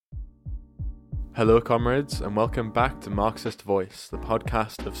Hello, comrades, and welcome back to Marxist Voice, the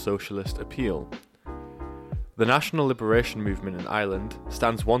podcast of socialist appeal. The national liberation movement in Ireland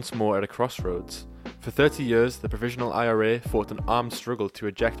stands once more at a crossroads. For 30 years, the Provisional IRA fought an armed struggle to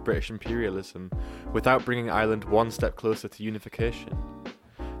eject British imperialism without bringing Ireland one step closer to unification.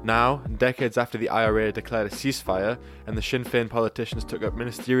 Now, decades after the IRA declared a ceasefire and the Sinn Féin politicians took up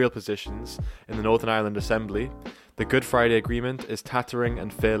ministerial positions in the Northern Ireland Assembly, the Good Friday Agreement is tattering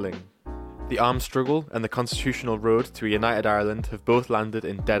and failing. The armed struggle and the constitutional road to a united Ireland have both landed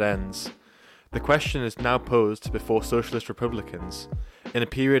in dead ends. The question is now posed before socialist Republicans. In a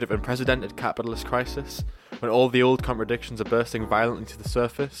period of unprecedented capitalist crisis, when all the old contradictions are bursting violently to the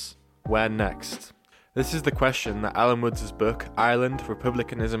surface, where next? This is the question that Alan Woods' book, Ireland,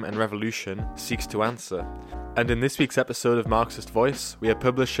 Republicanism and Revolution, seeks to answer. And in this week's episode of Marxist Voice, we are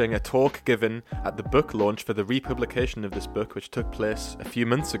publishing a talk given at the book launch for the republication of this book, which took place a few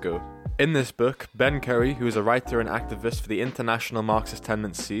months ago. In this book, Ben Curry, who is a writer and activist for the International Marxist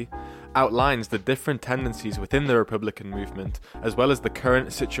Tendency, outlines the different tendencies within the Republican movement, as well as the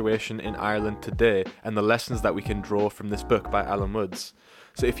current situation in Ireland today and the lessons that we can draw from this book by Alan Woods.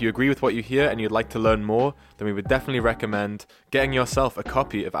 So if you agree with what you hear and you'd like to learn more, then we would definitely recommend getting yourself a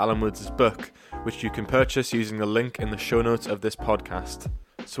copy of Alan Woods' book, which you can purchase using the link in the show notes of this podcast.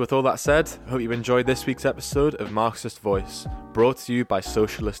 So with all that said, I hope you enjoyed this week's episode of Marxist Voice, brought to you by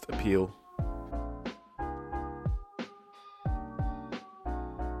Socialist Appeal.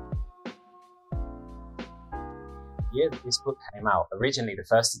 The year that this book came out, originally the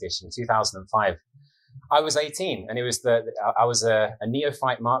first edition, 2005, I was 18, and I was a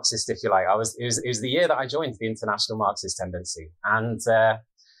neophyte Marxist, if you like. It was the year that I joined the International Marxist Tendency, and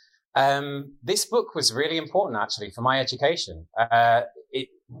this book was really important actually for my education.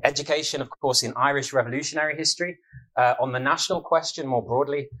 Education, of course, in Irish revolutionary history, on the national question more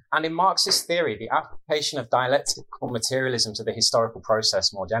broadly, and in Marxist theory, the application of dialectical materialism to the historical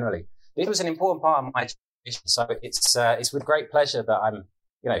process more generally. This was an important part of my education, so it's with great pleasure that I'm,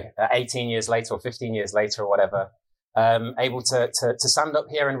 18 years later or 15 years later or whatever, able to stand up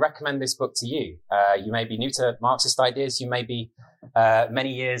here and recommend this book to you. You may be new to Marxist ideas, you may be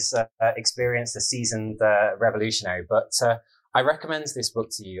many years experienced, a seasoned revolutionary, but I recommend this book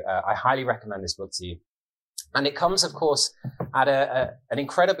to you. I highly recommend this book to you. And it comes, of course, at an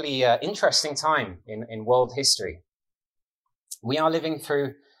incredibly interesting time in world history. We are living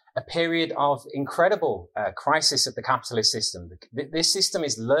through a period of incredible crisis of the capitalist system. This system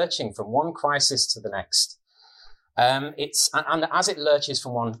is lurching from one crisis to the next. And as it lurches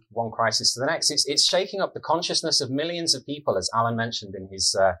from one crisis to the next, it's shaking up the consciousness of millions of people, as Alan mentioned in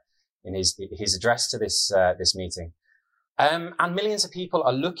his address to this meeting. And millions of people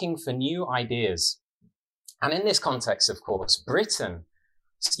are looking for new ideas. And in this context, of course, Britain,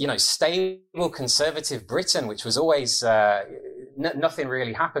 stable conservative Britain, which was always nothing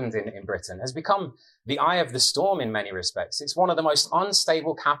really happened in Britain, has become the eye of the storm in many respects. It's one of the most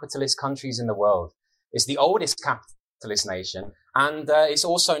unstable capitalist countries in the world. It's the oldest capitalist nation, and it's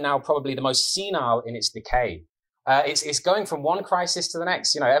also now probably the most senile in its decay. It's going from one crisis to the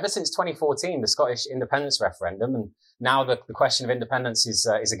next. Ever since 2014, the Scottish independence referendum, and now the question of independence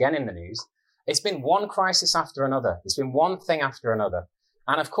is again in the news. It's been one crisis after another. It's been one thing after another.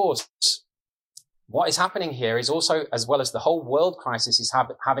 And of course, what is happening here is also, as well as the whole world crisis, is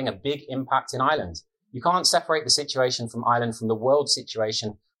having a big impact in Ireland. You can't separate the situation from Ireland from the world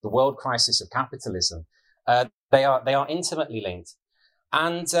situation, the world crisis of capitalism. They are intimately linked.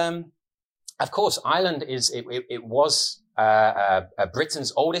 And of course, Ireland was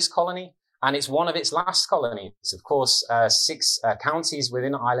Britain's oldest colony, and it's one of its last colonies. Of course, 6 counties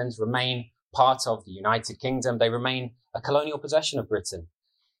within Ireland remain part of the United Kingdom. They remain a colonial possession of Britain.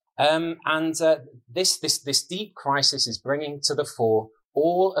 This deep crisis is bringing to the fore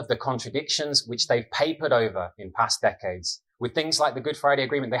all of the contradictions which they've papered over in past decades. With things like the Good Friday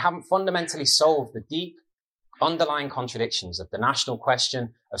Agreement, they haven't fundamentally solved the deep underlying contradictions of the national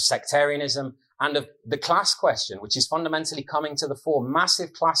question, of sectarianism, and of the class question, which is fundamentally coming to the fore.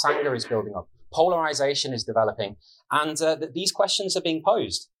 Massive class anger is building up. Polarization is developing. And these questions are being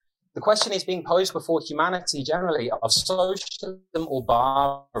posed. The question is being posed before humanity generally of socialism or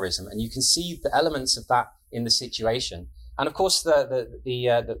barbarism, and you can see the elements of that in the situation. And of course,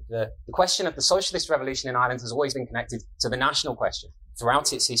 the question of the socialist revolution in Ireland has always been connected to the national question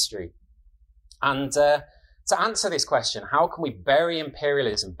throughout its history. And to answer this question, how can we bury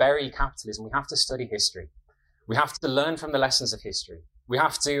imperialism, bury capitalism? We have to study history. We have to learn from the lessons of history. We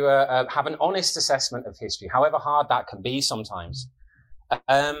have to have an honest assessment of history, however hard that can be sometimes.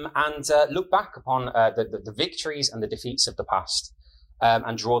 And look back upon the victories and the defeats of the past.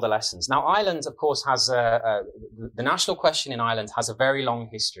 and draw the lessons. Now, Ireland, of course, has the national question in Ireland has a very long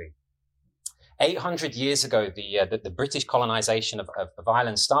history. 800 years ago, the British colonization of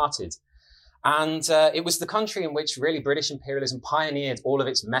Ireland started. And it was the country in which really British imperialism pioneered all of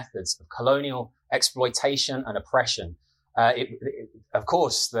its methods of colonial exploitation and oppression. Of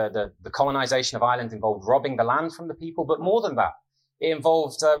course, the colonization of Ireland involved robbing the land from the people, but more than that, it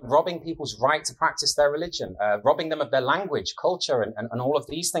involved robbing people's right to practice their religion, robbing them of their language, culture, and all of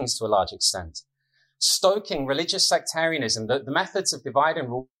these things to a large extent. Stoking religious sectarianism, the methods of divide and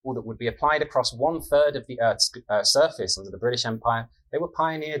rule that would be applied across 1/3 of the Earth's surface under the British Empire, they were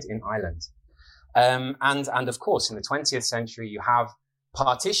pioneered in Ireland. And of course, in the 20th century, you have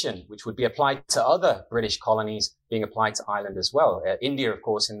partition, which would be applied to other British colonies being applied to Ireland as well. India, of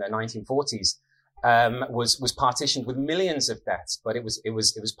course, in the 1940s, was partitioned with millions of deaths, but it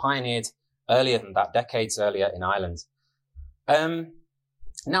was pioneered earlier than that, decades earlier in Ireland.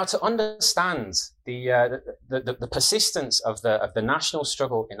 Now, to understand the persistence of the national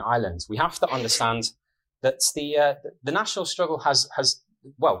struggle in Ireland, we have to understand that the national struggle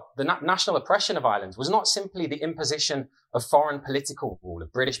the national oppression of Ireland was not simply the imposition of foreign political rule,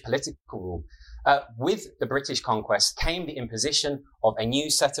 of British political rule. With the British conquest came the imposition of a new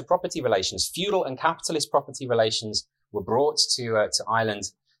set of property relations. Feudal and capitalist property relations were brought to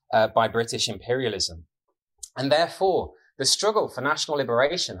Ireland by British imperialism. And therefore, the struggle for national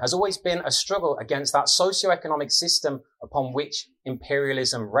liberation has always been a struggle against that socio-economic system upon which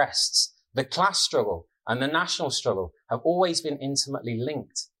imperialism rests. The class struggle and the national struggle have always been intimately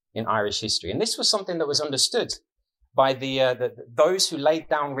linked in Irish history. And this was something that was understood by those who laid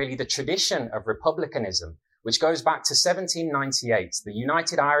down really the tradition of republicanism, which goes back to 1798, the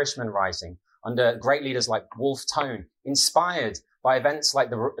United Irishmen Rising under great leaders like Wolfe Tone, inspired by events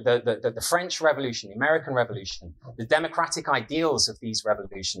like the French Revolution, the American Revolution, the democratic ideals of these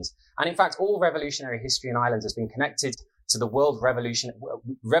revolutions. And in fact, all revolutionary history in Ireland has been connected to the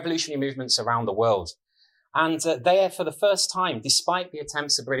revolutionary movements around the world. And there, for the first time, despite the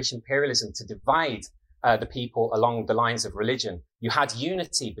attempts of British imperialism to divide the people along the lines of religion, you had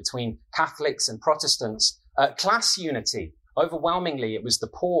unity between Catholics and Protestants, class unity. Overwhelmingly, it was the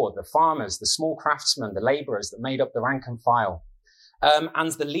poor, the farmers, the small craftsmen, the laborers that made up the rank and file.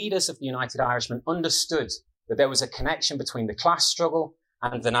 And the leaders of the United Irishmen understood that there was a connection between the class struggle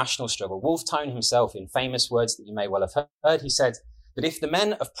and the national struggle. Wolfe Tone himself, in famous words that you may well have heard, he said that if the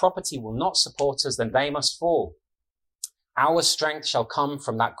men of property will not support us, then they must fall. Our strength shall come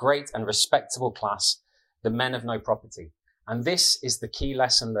from that great and respectable class, the men of no property. And this is the key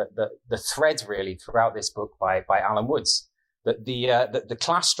lesson, that the thread really throughout this book by Alan Woods, that the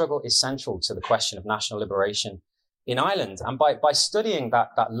class struggle is central to the question of national liberation in Ireland. And by studying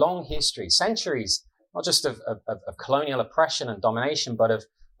that long history, centuries, not just of colonial oppression and domination, but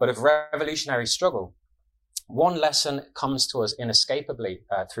of revolutionary struggle, one lesson comes to us inescapably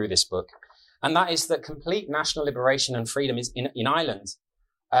through this book, and that is that complete national liberation and freedom is in Ireland,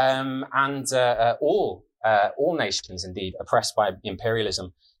 and all nations, indeed, oppressed by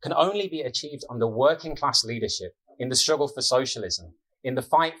imperialism, can only be achieved under working class leadership in the struggle for socialism, in the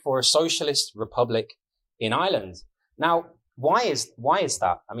fight for a socialist republic in Ireland. Now, why is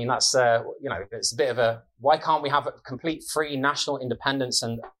that? I mean, that's it's a bit of why can't we have a complete free national independence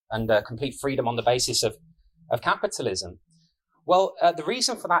and complete freedom on the basis of capitalism? Well, the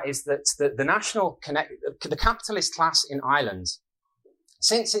reason for that is that the capitalist class in Ireland,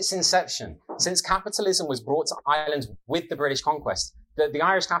 since its inception, since capitalism was brought to Ireland with the British conquest, the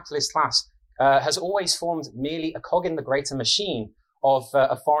Irish capitalist class has always formed merely a cog in the greater machine of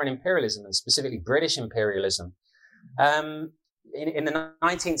foreign imperialism, and specifically British imperialism. In the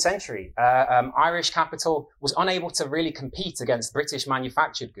 19th century, Irish capital was unable to really compete against British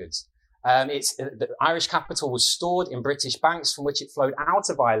manufactured goods. The Irish capital was stored in British banks from which it flowed out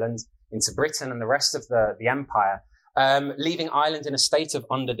of Ireland into Britain and the rest of the empire, leaving Ireland in a state of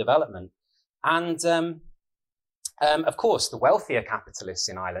underdevelopment. And of course, the wealthier capitalists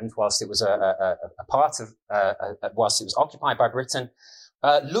in Ireland, whilst it was whilst it was occupied by Britain,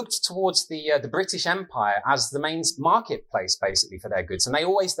 looked towards the British Empire as the main marketplace, basically, for their goods. And they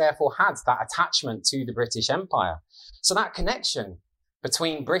always, therefore, had that attachment to the British Empire. So that connection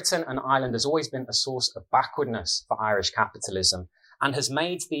between Britain and Ireland has always been a source of backwardness for Irish capitalism, and has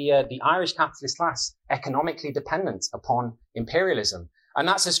made the Irish capitalist class economically dependent upon imperialism. And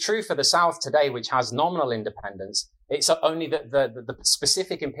that's as true for the South today, which has nominal independence. It's only that the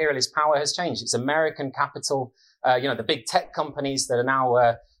specific imperialist power has changed. It's American capital, the big tech companies that are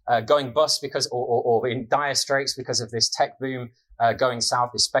now going bust because, or in dire straits because of this tech boom going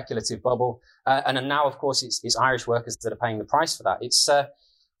south, this speculative bubble. And then now, of course, it's Irish workers that are paying the price for that. It's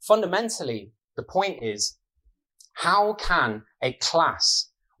fundamentally, the point is, how can a class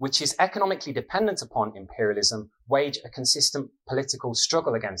which is economically dependent upon imperialism wage a consistent political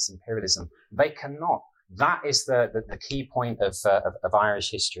struggle against imperialism? They cannot. That is the key point of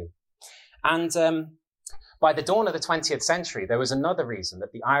Irish history. And by the dawn of the 20th century, there was another reason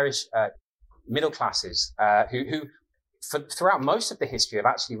that the Irish middle classes, who throughout most of the history have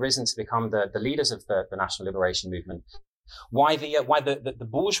actually risen to become the leaders of the national liberation movement, why the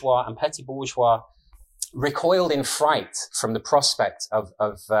bourgeois and petty bourgeois recoiled in fright from the prospect of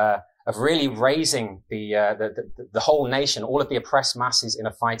really raising the whole nation, all of the oppressed masses in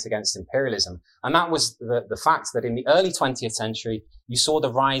a fight against imperialism. And that was the fact that in the early 20th century, you saw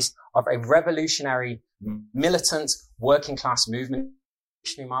the rise of a revolutionary, militant, working class movement,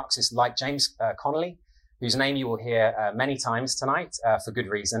 Marxists like James Connolly, whose name you will hear many times tonight for good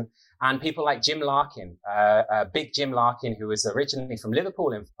reason, and people like Jim Larkin, big Jim Larkin, who was originally from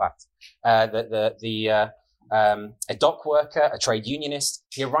Liverpool, in fact, a dock worker, a trade unionist.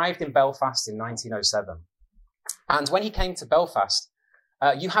 He arrived in Belfast in 1907. And when he came to Belfast,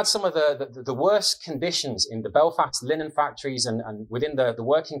 you had some of the worst conditions in the Belfast linen factories and within the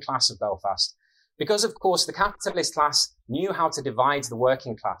working class of Belfast. Because, of course, the capitalist class knew how to divide the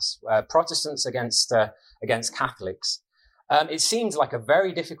working class, Protestants against Catholics. It seemed like a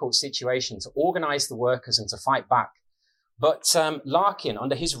very difficult situation to organize the workers and to fight back. But Larkin,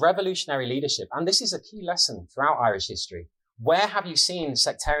 under his revolutionary leadership, and this is a key lesson throughout Irish history, where have you seen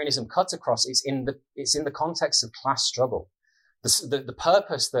sectarianism cut across? It's in the context of class struggle. The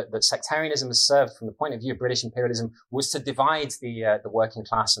purpose that sectarianism has served from the point of view of British imperialism was to divide the working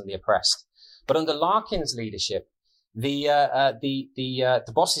class and the oppressed. But under Larkin's leadership, the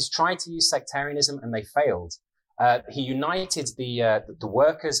bosses tried to use sectarianism and they failed. He united the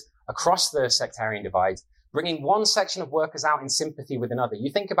workers across the sectarian divide, bringing one section of workers out in sympathy with another. You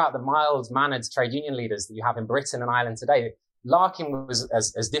think about the mild-mannered trade union leaders that you have in Britain and Ireland today. Larkin was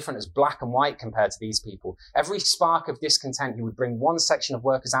as different as black and white compared to these people. Every spark of discontent, he would bring one section of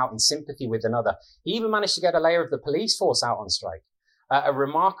workers out in sympathy with another. He even managed to get a layer of the police force out on strike. A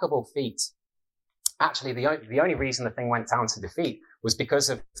remarkable feat. Actually, the only reason the thing went down to defeat was because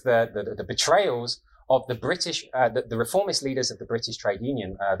of the betrayals of the British, the reformist leaders of the British trade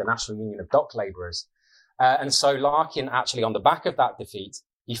union, the National Union of Dock Labourers. And so Larkin actually, on the back of that defeat,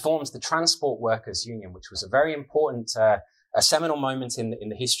 he forms the Transport Workers Union, which was a very important, a seminal moment in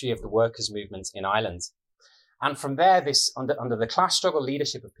the history of the workers' movement in Ireland. And from there, under the class struggle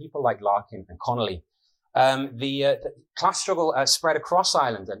leadership of people like Larkin and Connolly, the class struggle spread across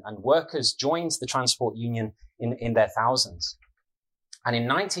Ireland, and workers joined the Transport Union in their thousands. And in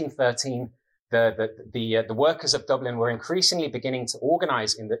 1913, the workers of Dublin were increasingly beginning to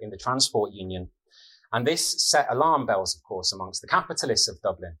organise in the Transport Union, and this set alarm bells, of course, amongst the capitalists of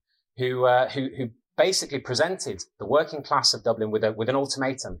Dublin, who basically presented the working class of Dublin with an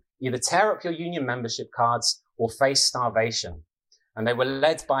ultimatum: either tear up your union membership cards or face starvation. And they were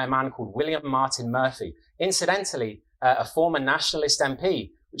led by a man called William Martin Murphy, incidentally, a former nationalist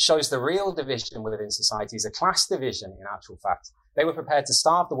MP, which shows the real division within society is a class division in actual fact. They were prepared to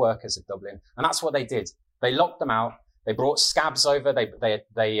starve the workers of Dublin, and that's what they did. They locked them out. They brought scabs over. They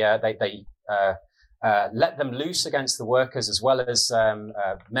let them loose against the workers, as well as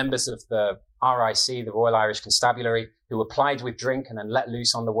members of the RIC, the Royal Irish Constabulary, who were plied with drink and then let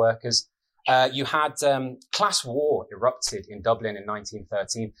loose on the workers. You had class war erupted in Dublin in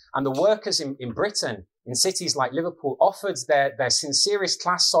 1913, and the workers in Britain, in cities like Liverpool, offered their sincerest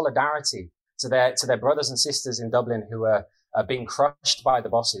class solidarity to their brothers and sisters in Dublin who were being crushed by the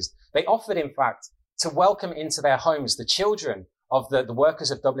bosses. They offered, in fact, to welcome into their homes the children of the workers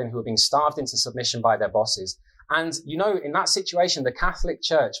of Dublin who were being starved into submission by their bosses. And, you know, in that situation, the Catholic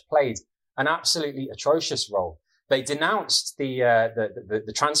Church played an absolutely atrocious role. They denounced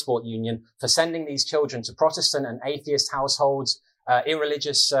the Transport Union for sending these children to Protestant and atheist households,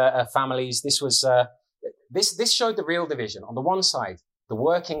 irreligious families. This showed the real division. On the one side, the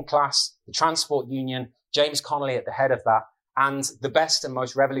working class, the Transport Union, James Connolly at the head of that, and the best and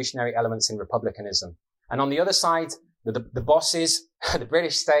most revolutionary elements in republicanism. And on the other side, the bosses, the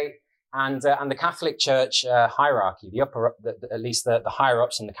British state, and the Catholic Church hierarchy, at least the higher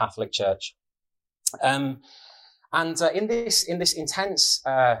ups in the Catholic Church. And in this intense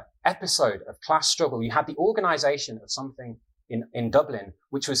episode of class struggle, you had the organization of something in Dublin,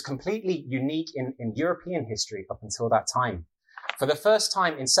 which was completely unique in European history up until that time. For the first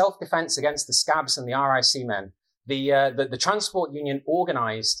time, in self-defense against the scabs and the RIC men, the Transport Union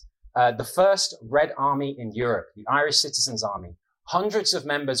organized the first Red Army in Europe, the Irish Citizens' Army, hundreds of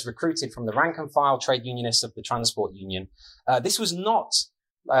members recruited from the rank and file trade unionists of the Transport Union. This was not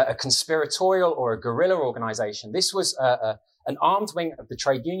a conspiratorial or a guerrilla organization. This was an armed wing of the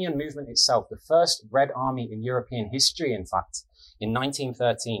trade union movement itself, the first Red Army in European history, in fact, in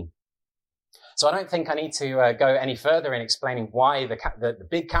 1913. So I don't think I need to go any further in explaining why the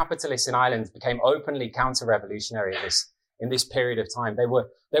big capitalists in Ireland became openly counter-revolutionary in this period of time.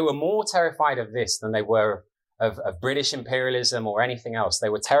 They were more terrified of this than they were of British imperialism or anything else. They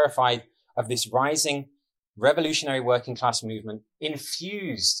were terrified of this rising revolutionary working class movement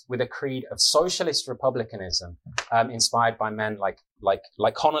infused with a creed of socialist republicanism, inspired by men like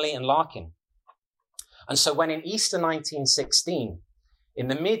Connolly and Larkin. And so when in Easter 1916, in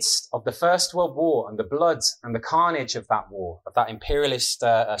the midst of the First World War and the blood and the carnage of that war, of that imperialist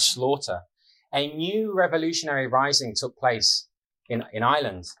slaughter, a new revolutionary rising took place in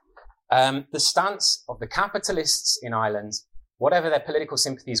Ireland. The stance of the capitalists in Ireland, whatever their political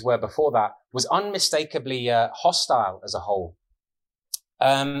sympathies were before that, was unmistakably hostile as a whole.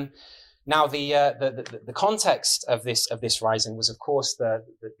 Now, the context of this rising was, of course, the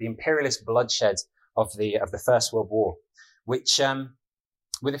imperialist bloodshed of the First World War, which,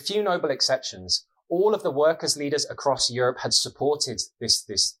 with a few noble exceptions, all of the workers' leaders across Europe had supported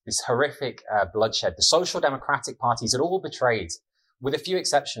this horrific bloodshed. The social democratic parties had all betrayed, with a few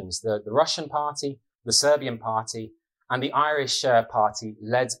exceptions, the Russian party, the Serbian party, and the Irish party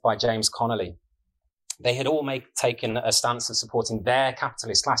led by James Connolly. They had all taken a stance of supporting their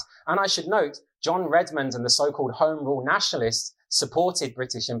capitalist class. And I should note, John Redmond and the so-called Home Rule nationalists supported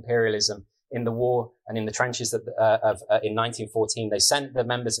British imperialism in the war and in the trenches in 1914. They sent the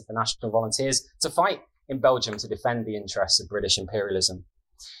members of the National Volunteers to fight in Belgium to defend the interests of British imperialism.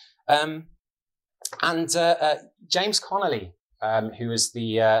 James Connolly,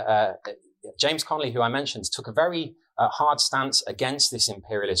 James Connolly, who I mentioned, took a very hard stance against this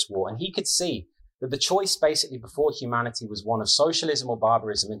imperialist war. And he could see that the choice basically before humanity was one of socialism or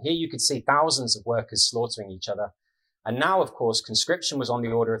barbarism. And here you could see thousands of workers slaughtering each other. And now, of course, conscription was on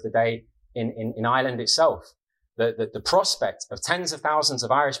the order of the day in Ireland itself. The prospect of tens of thousands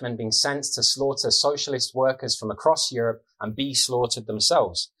of Irishmen being sent to slaughter socialist workers from across Europe and be slaughtered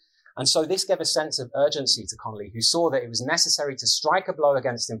themselves. And so this gave a sense of urgency to Connolly, who saw that it was necessary to strike a blow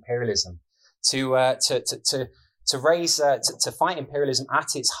against imperialism, to fight imperialism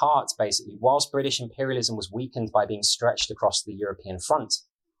at its heart, basically, whilst British imperialism was weakened by being stretched across the European front.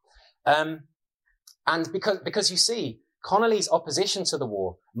 And because you see, Connolly's opposition to the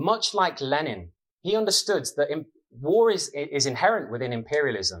war, much like Lenin, he understood that war is inherent within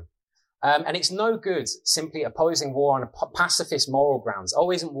imperialism. And it's no good simply opposing war on a pacifist moral grounds.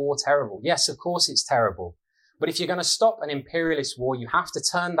 Oh, isn't war terrible? Yes, of course it's terrible. But if you're going to stop an imperialist war, you have to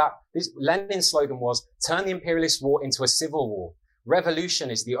turn Lenin's slogan was, turn the imperialist war into a civil war. Revolution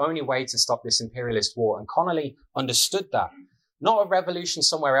is the only way to stop this imperialist war. And Connolly understood that. Not a revolution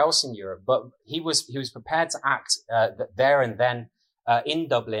somewhere else in Europe, but he was prepared to act there and then in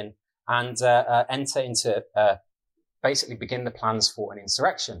Dublin and enter into basically begin the plans for an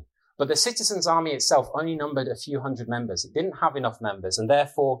insurrection. But the Citizens' Army itself only numbered a few hundred members. It didn't have enough members, and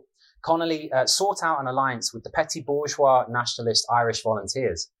therefore Connolly sought out an alliance with the petty bourgeois nationalist Irish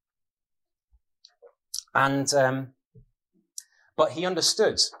Volunteers. And but he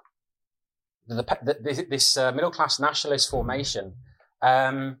understood that this middle-class nationalist formation,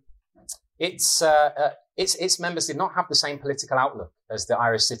 its members did not have the same political outlook as the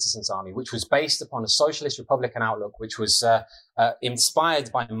Irish Citizens' Army, which was based upon a socialist republican outlook, which was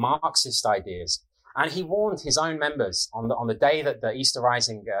inspired by Marxist ideas. And he warned his own members on the day that the Easter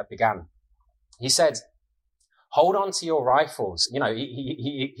Rising began. He said, "Hold on to your rifles." You know,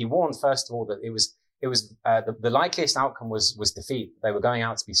 he warned first of all that it was the likeliest outcome was defeat. They were going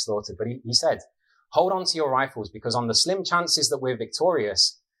out to be slaughtered. But he said, "Hold on to your rifles, because on the slim chances that we're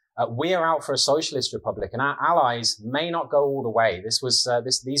victorious, we are out for a socialist republic, and our allies may not go all the way." These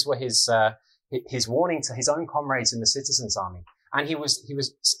were his warning to his own comrades in the Citizens' Army. And he was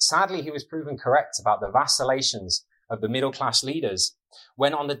sadly proven correct about the vacillations of the middle class leaders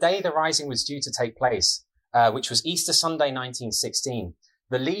when, on the day the rising was due to take place, which was Easter Sunday 1916,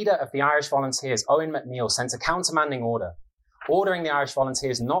 the leader of the Irish Volunteers, Owen MacNeill, sent a countermanding order, ordering the Irish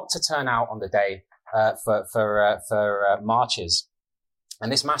Volunteers not to turn out on the day for marches.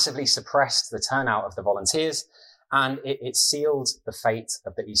 And this massively suppressed the turnout of the volunteers, and it sealed the fate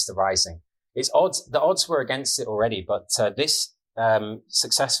of the Easter Rising. The odds were against it already, but this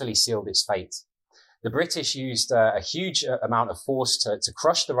successfully sealed its fate. The British used a huge amount of force to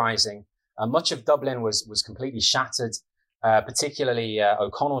crush the rising. Much of Dublin was completely shattered, particularly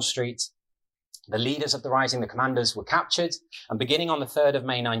O'Connell Street. The leaders of the rising, the commanders, were captured, and beginning on the 3rd of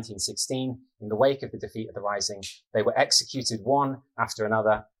May 1916, in the wake of the defeat of the rising, they were executed one after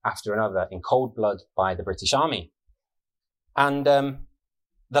another in cold blood by the British Army. And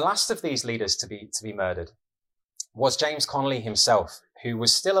the last of these leaders to be murdered was James Connolly himself, who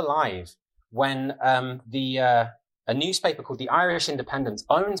was still alive when a newspaper called the Irish Independent,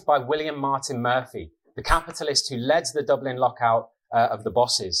 owned by William Martin Murphy, the capitalist who led the Dublin lockout of the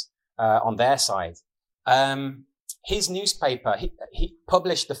bosses on their side. His newspaper, he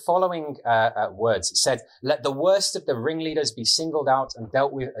published the following words. It said, "Let the worst of the ringleaders be singled out and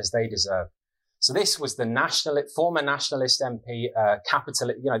dealt with as they deserve." So this was the former nationalist MP,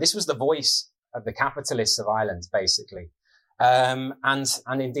 this was the voice of the capitalists of Ireland, basically. And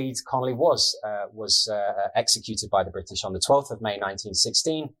indeed, Connolly was executed by the British on the 12th of May,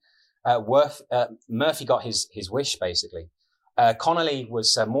 1916. Murphy got his wish, basically. Connolly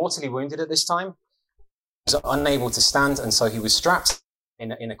was mortally wounded at this time. He was unable to stand, and so he was strapped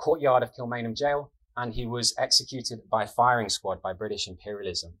in a courtyard of Kilmainham jail, and he was executed by a firing squad by British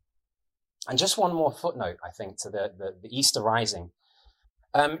imperialism. And just one more footnote, I think, to the Easter Rising.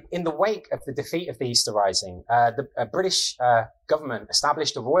 In the wake of the defeat of the Easter Rising, the British government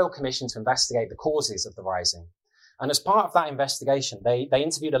established a royal commission to investigate the causes of the rising. And as part of that investigation, they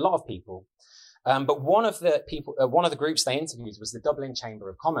interviewed a lot of people. But one of the groups they interviewed was the Dublin Chamber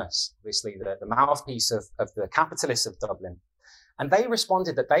of Commerce, obviously the mouthpiece of the capitalists of Dublin. And they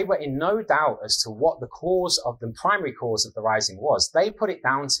responded that they were in no doubt as to what the primary cause of the rising was. They put it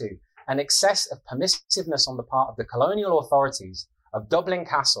down to an excess of permissiveness on the part of the colonial authorities of Dublin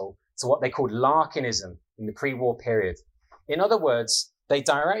Castle to what they called Larkinism in the pre-war period. In other words, they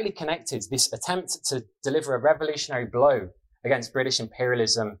directly connected this attempt to deliver a revolutionary blow against British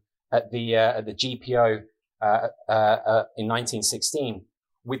imperialism at the GPO in 1916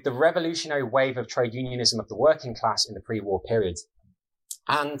 with the revolutionary wave of trade unionism of the working class in the pre-war period.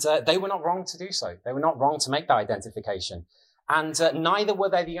 And they were not wrong to do so. They were not wrong to make that identification. And neither were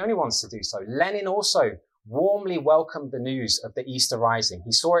they the only ones to do so. Lenin also warmly welcomed the news of the Easter Rising.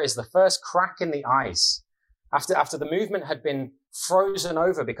 He saw it as the first crack in the ice. After the movement had been frozen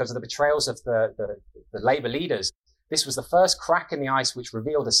over because of the betrayals of the Labour leaders, this was the first crack in the ice which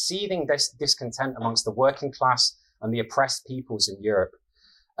revealed a seething discontent amongst the working class and the oppressed peoples in Europe.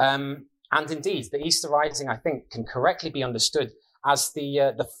 And indeed, the Easter Rising, I think, can correctly be understood as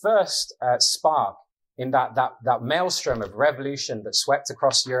the first spark in that maelstrom of revolution that swept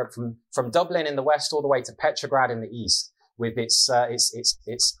across Europe from Dublin in the west all the way to Petrograd in the east, with its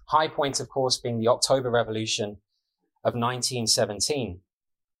high point, of course, being the October Revolution of 1917.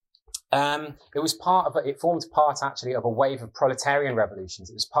 It formed part actually of a wave of proletarian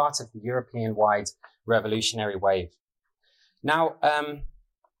revolutions. It was part of the European-wide revolutionary wave. Now,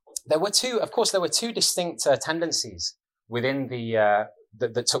 there were two distinct tendencies within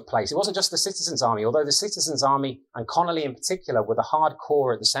that took place. It wasn't just the Citizens' Army, although the Citizens' Army and Connolly in particular were the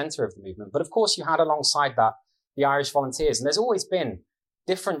hardcore at the center of the movement. But of course, you had alongside that the Irish Volunteers, and there's always been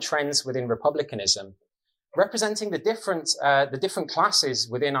different trends within republicanism, representing the different classes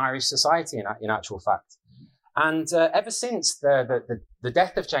within Irish society. In actual fact, and ever since the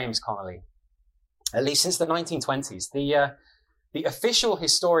death of James Connolly, at least since the 1920s, the official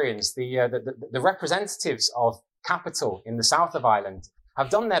historians, the representatives of capital in the south of Ireland, have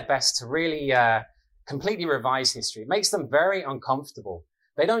done their best to really completely revise history. It makes them very uncomfortable.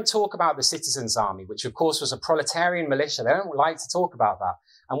 They don't talk about the Citizens' Army, which of course was a proletarian militia. They don't like to talk about that.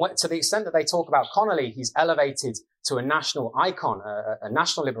 And to the extent that they talk about Connolly, he's elevated to a national icon, a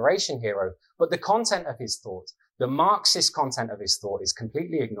national liberation hero. But the content of his thought, the Marxist content of his thought, is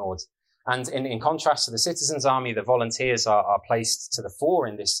completely ignored. And in contrast to the Citizens' Army, the volunteers are placed to the fore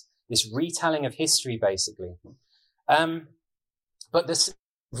in this retelling of history, basically. But the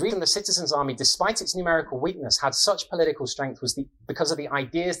reason the Citizens' Army, despite its numerical weakness, had such political strength was because of the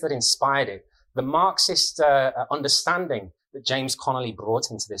ideas that inspired it, the Marxist understanding that James Connolly brought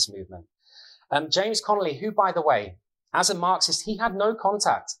into this movement. James Connolly, who, by the way, as a Marxist, he had no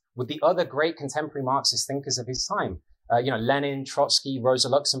contact with the other great contemporary Marxist thinkers of his time. Lenin, Trotsky, Rosa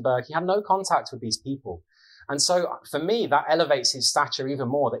Luxemburg, he had no contact with these people. And so for me, that elevates his stature even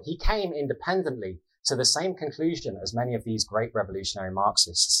more, that he came independently to the same conclusion as many of these great revolutionary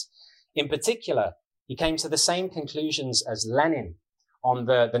Marxists. In particular, he came to the same conclusions as Lenin on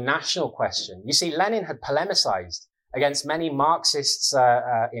the national question. You see, Lenin had polemicized against many Marxists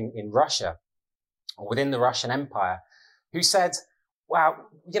in Russia, or within the Russian Empire, who said, well,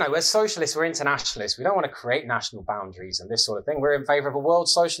 as socialists, we're internationalists. We don't want to create national boundaries and this sort of thing. We're in favor of a world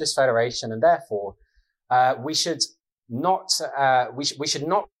socialist federation, and therefore we should not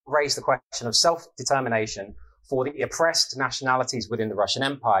raised the question of self-determination for the oppressed nationalities within the Russian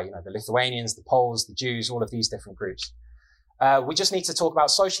Empire, you know, the Lithuanians, the Poles, the Jews, all of these different groups. We just need to talk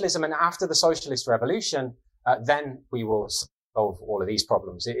about socialism, and after the socialist revolution, then we will solve all of these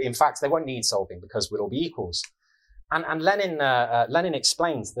problems. In fact, they won't need solving because we'll all be equals. And Lenin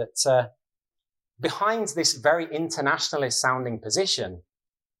explains that behind this very internationalist sounding position,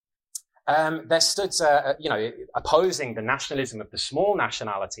 there stood, opposing the nationalism of the small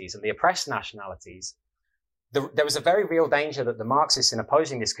nationalities and the oppressed nationalities. There was a very real danger that the Marxists, in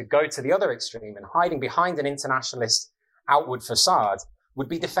opposing this, could go to the other extreme and hiding behind an internationalist outward facade would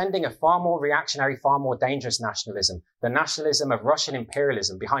be defending a far more reactionary, far more dangerous nationalism, the nationalism of Russian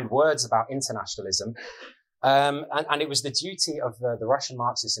imperialism behind words about internationalism. And it was the duty of the Russian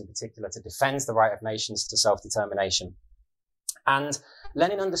Marxists in particular to defend the right of nations to self-determination. And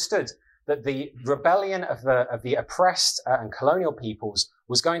Lenin understood that the rebellion of the oppressed and colonial peoples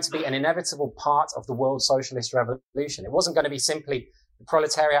was going to be an inevitable part of the world socialist revolution. It wasn't going to be simply the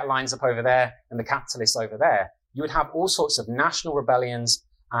proletariat lines up over there and the capitalists over there. You would have all sorts of national rebellions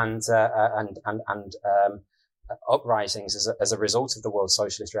and uprisings as a result of the world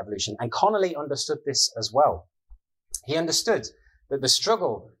socialist revolution. And Connolly understood this as well. He understood that the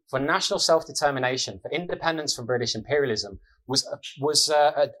struggle for national self-determination, for independence from British imperialism, was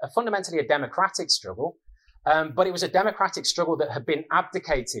fundamentally a democratic struggle, but it was a democratic struggle that had been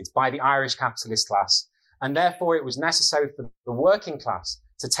abdicated by the Irish capitalist class, and therefore it was necessary for the working class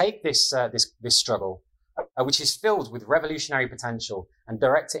to take this struggle, which is filled with revolutionary potential, and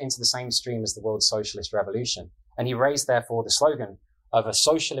direct it into the same stream as the world socialist revolution. And he raised, therefore, the slogan of a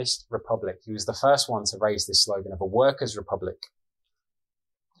socialist republic. He was the first one to raise this slogan of a workers' republic.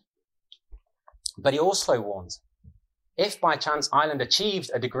 But he also warned, if by chance Ireland achieved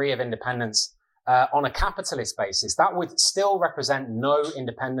a degree of independence on a capitalist basis, that would still represent no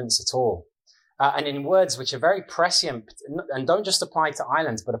independence at all. And in words which are very prescient and don't just apply to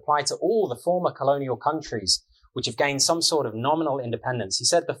Ireland, but apply to all the former colonial countries which have gained some sort of nominal independence, he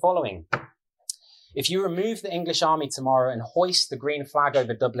said the following: if you remove the English army tomorrow and hoist the green flag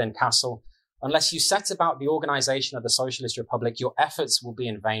over Dublin Castle, unless you set about the organization of the Socialist Republic, your efforts will be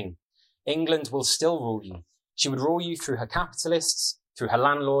in vain. England will still rule you. She would rule you through her capitalists, through her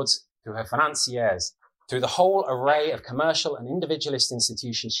landlords, through her financiers, through the whole array of commercial and individualist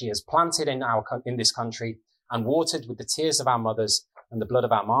institutions she has planted in this country and watered with the tears of our mothers and the blood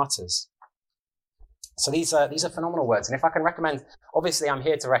of our martyrs. So these are phenomenal words. And if I can recommend, obviously I'm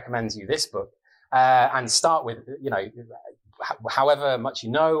here to recommend you this book, and start with, however much you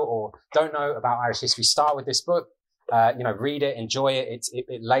know or don't know about Irish history, start with this book, read it, enjoy it.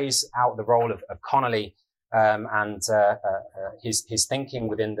 It lays out the role of Connolly, and his thinking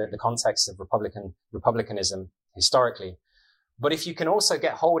within the context of republicanism historically. But if you can also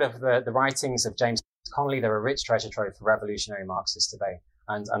get hold of the writings of James Connolly, they're a rich treasure trove for revolutionary Marxists today.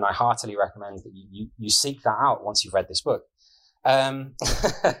 And I heartily recommend that you seek that out once you've read this book.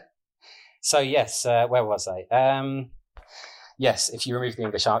 So yes, where was I? Yes, if you remove the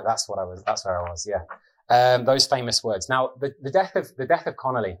English, that's where I was. Yeah. Those famous words. Now, the death of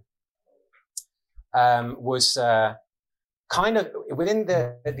Connolly, was kind of within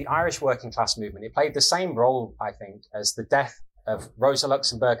the Irish working class movement. It played the same role, I think, as the death of Rosa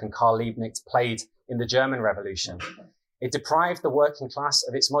Luxemburg and Karl Liebknecht played in the German Revolution. It deprived the working class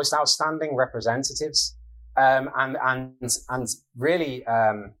of its most outstanding representatives, and really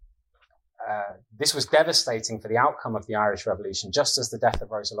this was devastating for the outcome of the Irish Revolution, just as the death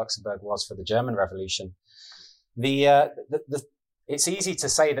of Rosa Luxemburg was for the German Revolution. It's easy to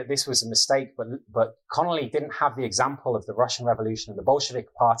say that this was a mistake, but Connolly didn't have the example of the Russian Revolution and the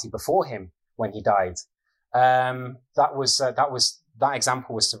Bolshevik Party before him when he died. That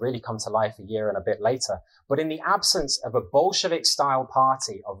example was to really come to life a year and a bit later. But in the absence of a Bolshevik-style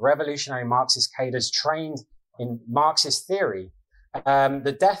party of revolutionary Marxist cadres trained in Marxist theory,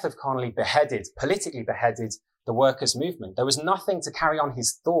 the death of Connolly politically beheaded the workers' movement. There was nothing to carry on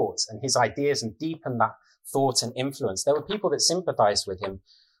his thoughts and his ideas and deepen that thought and influence. There were people that sympathized with him,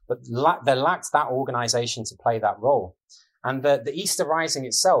 but they lacked that organization to play that role. And the Easter Rising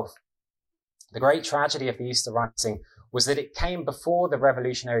itself, the great tragedy of the Easter Rising was that it came before the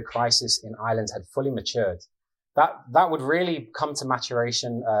revolutionary crisis in Ireland had fully matured. That would really come to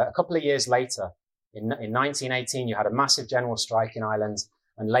maturation a couple of years later. In 1918, you had a massive general strike in Ireland,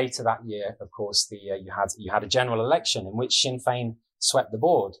 and later that year, of course, you had a general election in which Sinn Féin swept the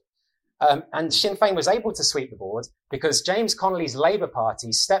board. And Sinn Féin was able to sweep the board because James Connolly's Labour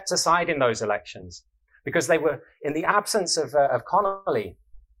Party stepped aside in those elections, because they were, in the absence of Connolly,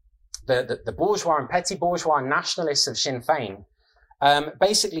 the bourgeois and petty bourgeois nationalists of Sinn Féin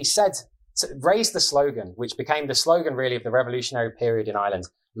basically raised the slogan, which became the slogan really of the revolutionary period in Ireland.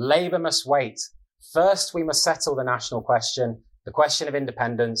 Labour must wait. First, we must settle the national question, the question of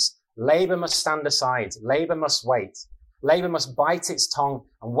independence. Labour must stand aside. Labour must wait. Labour must bite its tongue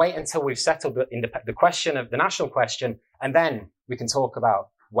and wait until we've settled the question of the national question, and then we can talk about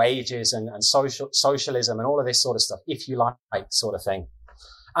wages and socialism and all of this sort of stuff, if you like, sort of thing.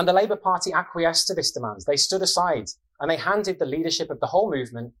 And the Labour Party acquiesced to this demand. They stood aside and they handed the leadership of the whole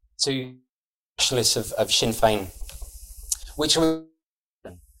movement to nationalists of Sinn Féin, which was,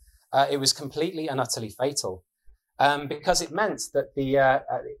 it was completely and utterly fatal, because it meant that the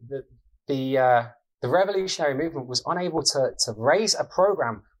revolutionary movement was unable to raise a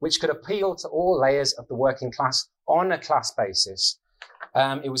program which could appeal to all layers of the working class on a class basis.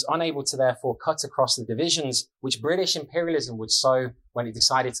 It was unable to therefore cut across the divisions which British imperialism would sow when it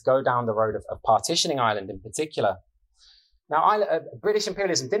decided to go down the road of partitioning Ireland in particular. Now, British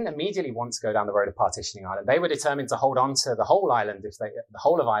imperialism didn't immediately want to go down the road of partitioning Ireland. They were determined to hold on to the whole of Ireland if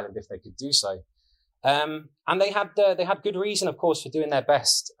they could do so. And they had good reason, of course, for doing their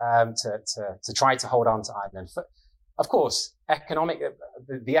best to try to hold on to Ireland. Of course,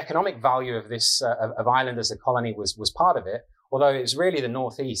 the economic value of this of Ireland as a colony was part of it. Although it was really the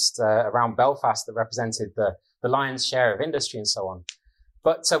northeast around Belfast that represented the lion's share of industry and so on.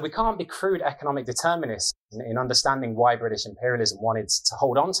 But we can't be crude economic determinists in understanding why British imperialism wanted to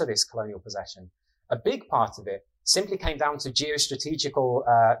hold on to this colonial possession. A big part of it simply came down to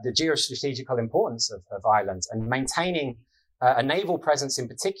the geostrategical importance of Ireland and maintaining a naval presence in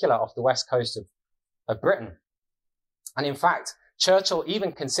particular off the west coast of Britain. And in fact, Churchill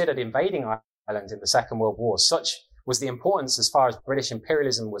even considered invading Ireland in the Second World War. Such was the importance, as far as British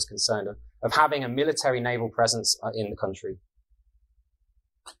imperialism was concerned, of having a military naval presence in the country.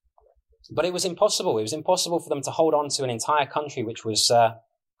 But it was impossible. It was impossible for them to hold on to an entire country which was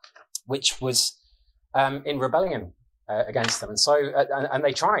in rebellion against them. And so, and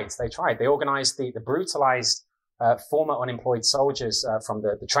they tried. They organized the brutalized former unemployed soldiers from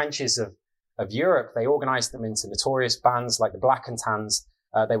the trenches of Europe. They organized them into notorious bands like the Black and Tans.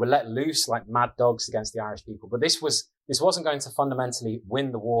 They were let loose like mad dogs against the Irish people. But this wasn't going to fundamentally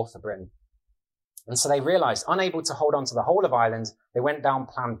win the war for Britain. And so they realized, unable to hold on to the whole of Ireland, they went down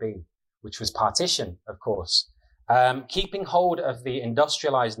Plan B, which was partition, of course. Keeping hold of the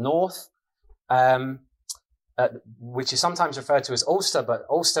industrialized north, which is sometimes referred to as Ulster, but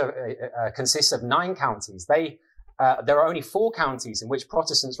Ulster consists of 9 counties. There are only 4 counties in which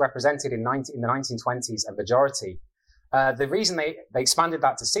Protestants represented in the 1920s a majority. The reason they expanded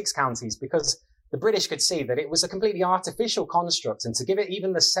that to 6 counties, because the British could see that it was a completely artificial construct, and to give it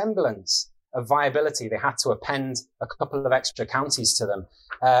even the semblance of viability, they had to append a couple of extra counties to them,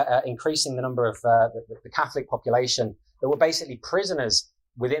 increasing the number of the Catholic population that were basically prisoners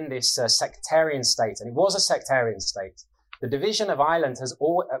within this sectarian state. And it was a sectarian state. The division of Ireland has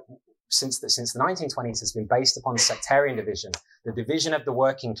since the 1920s has been based upon sectarian division, the division of the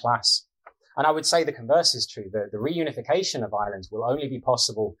working class. And I would say the converse is true. The reunification of Ireland will only be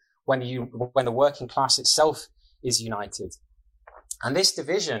possible when the working class itself is united. And this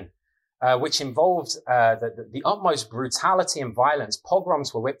division, which involved the utmost brutality and violence,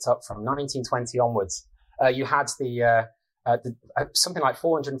 pogroms were whipped up from 1920 onwards. You had something like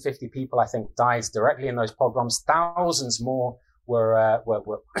 450 people, I think, died directly in those pogroms. Thousands more were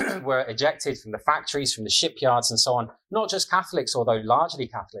ejected from the factories, from the shipyards, and so on. Not just Catholics, although largely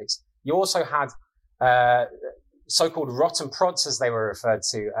Catholics. You also had so-called rotten prods, as they were referred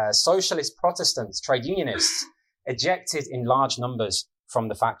to, socialist Protestants, trade unionists, ejected in large numbers from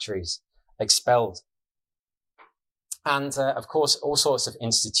the factories, expelled. And, of course, all sorts of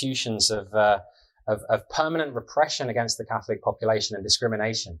institutions of permanent repression against the Catholic population and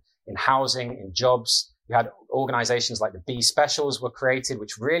discrimination in housing, in jobs. You had organizations like the B Specials were created,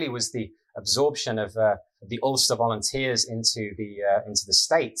 which really was the absorption of the Ulster Volunteers into the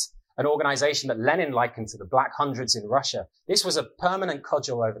state, an organization that Lenin likened to the Black Hundreds in Russia. This was a permanent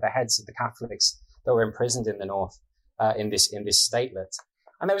cudgel over the heads of the Catholics that were imprisoned in the north, in this statelet.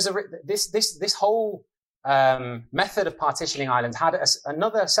 And there was this whole method of partitioning Ireland had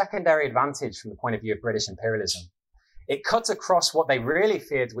another secondary advantage from the point of view of British imperialism. It cut across what they really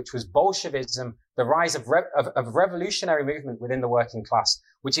feared, which was Bolshevism, the rise of revolutionary movement within the working class,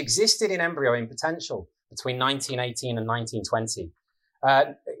 which existed in embryo, in potential, between 1918 and 1920.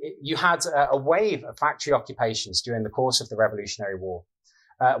 You had a wave of factory occupations during the course of the Revolutionary War.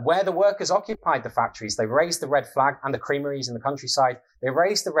 Where the workers occupied the factories, they raised the red flag, and the creameries in the countryside, they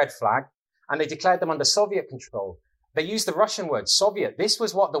raised the red flag, and they declared them under Soviet control. They used the Russian word, Soviet. This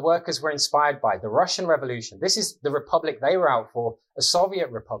was what the workers were inspired by, the Russian Revolution. This is the republic they were out for, a Soviet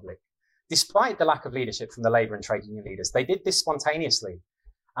republic. Despite the lack of leadership from the labour and trade union leaders, they did this spontaneously.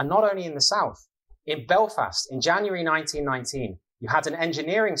 And not only in the South. In Belfast, in January 1919, you had an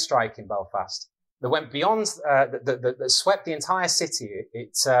engineering strike in Belfast that went beyond, that swept the entire city.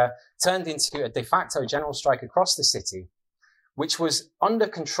 It turned into a de facto general strike across the city, which was under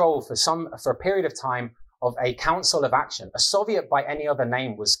control for a period of time of a council of action. A Soviet by any other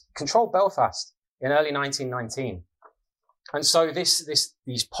name was controlled Belfast in early 1919. And so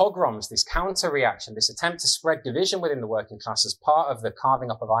these pogroms, this counter-reaction, this attempt to spread division within the working class as part of the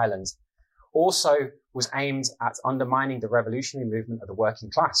carving up of Ireland also was aimed at undermining the revolutionary movement of the working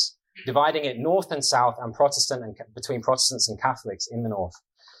class, dividing it north and south and between Protestants and Catholics in the north.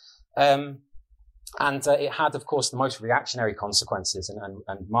 And it had, of course, the most reactionary consequences.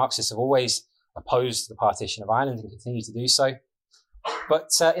 And Marxists have always opposed the partition of Ireland and continue to do so. But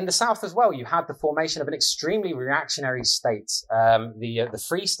in the south as well, you had the formation of an extremely reactionary state, the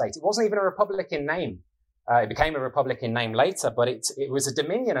Free State. It wasn't even a republic in name. It became a republic in name later, but it was a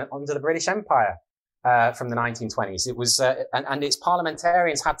dominion under the British Empire from the 1920s. It was, and its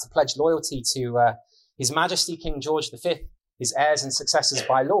parliamentarians had to pledge loyalty to His Majesty King George V, his heirs and successors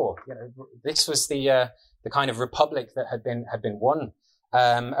by law. You know, this was the kind of republic that had been won.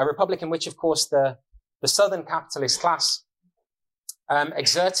 A republic in which, of course, the southern capitalist class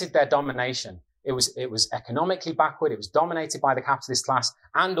exerted their domination. It was economically backward. It was dominated by the capitalist class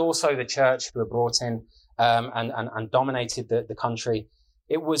and also the church, who were brought in and dominated the country.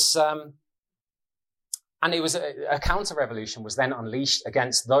 It was a counter-revolution was then unleashed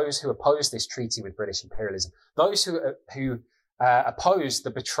against those who opposed this treaty with British imperialism, those who opposed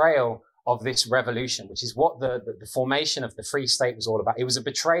the betrayal of this revolution, which is what the formation of the Free State was all about. It was a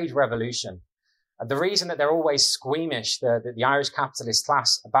betrayed revolution. The reason that they're always squeamish, the Irish capitalist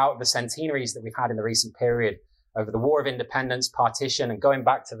class, about the centenaries that we've had in the recent period over the War of Independence, partition, and going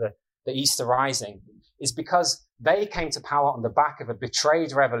back to the Easter Rising, is because they came to power on the back of a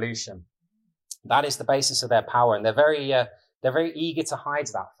betrayed revolution. That is the basis of their power, and they're very eager to hide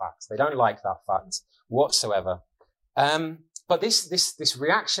that fact. They don't like that fact whatsoever. But this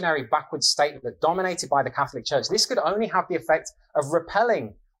reactionary backward state that dominated by the Catholic Church, this could only have the effect of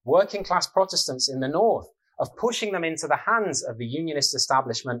repelling working class Protestants in the north, of pushing them into the hands of the unionist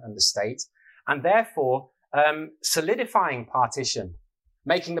establishment and the state, and therefore solidifying partition,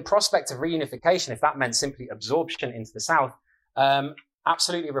 making the prospect of reunification, if that meant simply absorption into the south,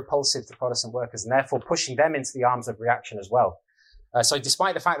 absolutely repulsive to Protestant workers, and therefore pushing them into the arms of reaction as well. So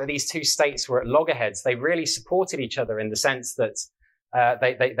despite the fact that these two states were at loggerheads, they really supported each other in the sense that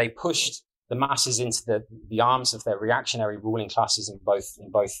they pushed the masses into the arms of their reactionary ruling classes in both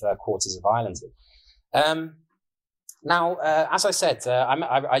quarters of Ireland. Now, as I said,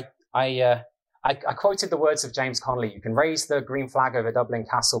 I quoted the words of James Connolly: "You can raise the green flag over Dublin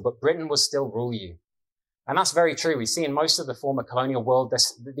Castle, but Britain will still rule you." And that's very true. We see in most of the former colonial world,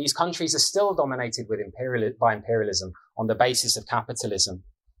 these countries are still dominated by imperialism on the basis of capitalism.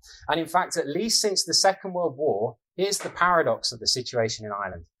 And in fact, at least since the Second World War, here's the paradox of the situation in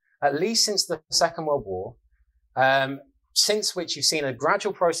Ireland. At least since the Second World War, since which you've seen a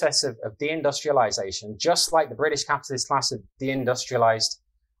gradual process of deindustrialization, just like the British capitalist class have deindustrialized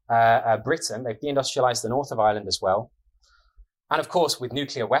Britain. They've deindustrialized the north of Ireland as well. And of course, with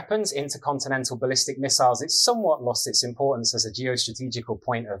nuclear weapons, intercontinental ballistic missiles, it's somewhat lost its importance as a geostrategical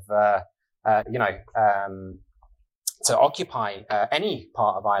point of, to occupy any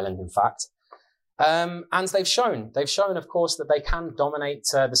part of Ireland, in fact. And they've shown, of course, that they can dominate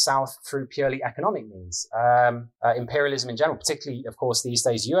the South through purely economic means. Imperialism in general, particularly, of course, these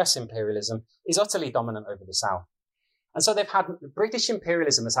days, US imperialism is utterly dominant over the South. And so British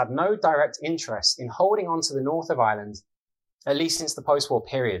imperialism has had no direct interest in holding on to the north of Ireland, at least since the post-war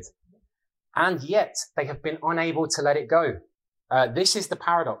period. And yet they have been unable to let it go. This is the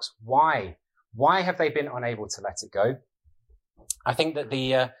paradox. Why? Why have they been unable to let it go? I think that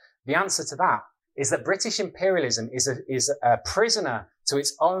the answer to that is that British imperialism is a prisoner to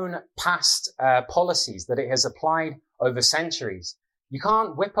its own past policies that it has applied over centuries. You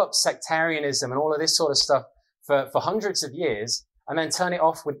can't whip up sectarianism and all of this sort of stuff for hundreds of years and then turn it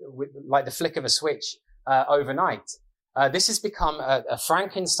off with like the flick of a switch overnight. This has become a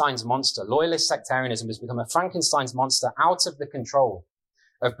Frankenstein's monster. Loyalist sectarianism has become a Frankenstein's monster out of the control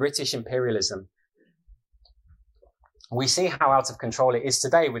of British imperialism. We see how out of control it is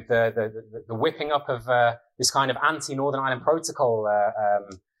today with the whipping up of this kind of anti-Northern Ireland Protocol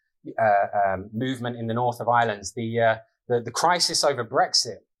movement in the north of Ireland, the crisis over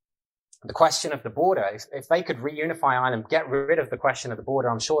Brexit, the question of the border. If they could reunify Ireland, get rid of the question of the border,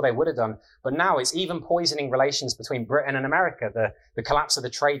 I'm sure they would have done. But now it's even poisoning relations between Britain and America, the collapse of the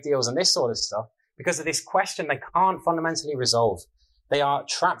trade deals and this sort of stuff, because of this question they can't fundamentally resolve. They are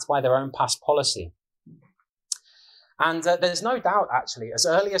trapped by their own past policy. And there's no doubt, actually, as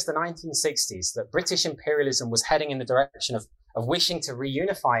early as the 1960s, that British imperialism was heading in the direction of wishing to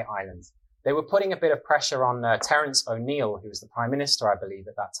reunify Ireland. They were putting a bit of pressure on Terence O'Neill, who was the Prime Minister, I believe,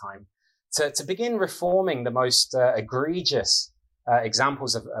 at that time, to begin reforming the most egregious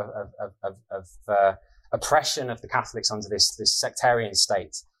examples of oppression of the Catholics under this sectarian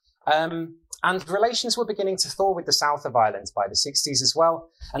state. And relations were beginning to thaw with the south of Ireland by the 60s as well.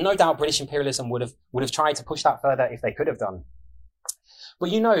 And no doubt British imperialism would have tried to push that further if they could have done.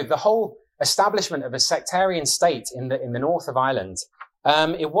 But the whole establishment of a sectarian state in the north of Ireland,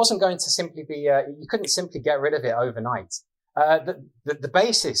 it wasn't going to simply be, you couldn't simply get rid of it overnight. The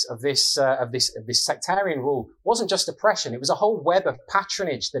basis of this sectarian rule wasn't just oppression. It was a whole web of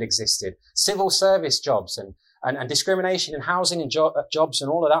patronage that existed, civil service jobs and discrimination in housing and jobs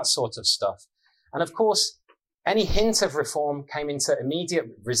and all of that sort of stuff. And of course, any hint of reform came into immediate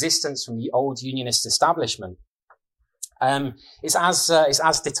resistance from the old unionist establishment. It's as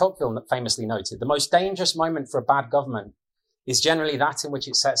de Tocqueville famously noted, the most dangerous moment for a bad government is generally that in which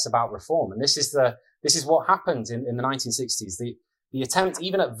it sets about reform. And this is what happened in the 1960s. The attempt,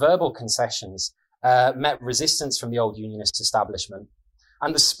 even at verbal concessions, met resistance from the old unionist establishment.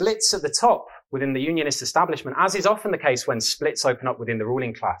 And the splits at the top within the unionist establishment, as is often the case when splits open up within the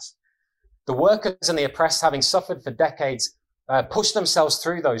ruling class, the workers and the oppressed, having suffered for decades, pushed themselves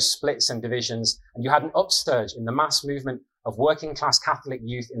through those splits and divisions, and you had an upsurge in the mass movement of working class Catholic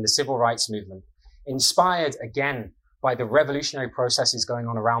youth in the civil rights movement, inspired again by the revolutionary processes going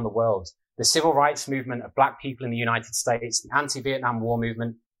on around the world, the civil rights movement of black people in the United States, the anti-Vietnam War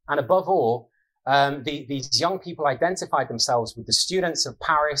movement, and above all, these young people identified themselves with the students of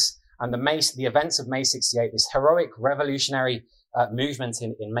Paris and the events of May 68, this heroic revolutionary movement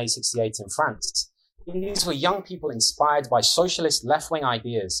in May 68 in France. These were young people inspired by socialist left-wing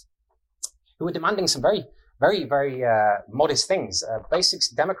ideas who were demanding some very, very, very modest things, basic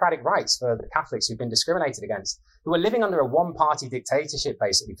democratic rights for the Catholics who've been discriminated against, who were living under a one-party dictatorship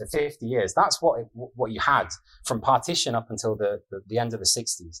basically for 50 years. That's what you had from partition up until the end of the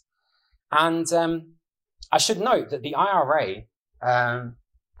 60s. And I should note that the IRA,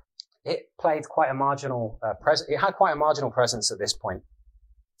 it played quite a marginal it had quite a marginal presence at this point.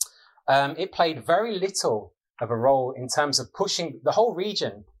 It played very little of a role in terms of pushing the whole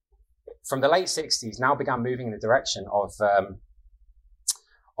region from the late 60s now began moving in the direction of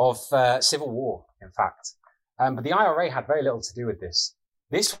civil war, in fact. But the IRA had very little to do with this.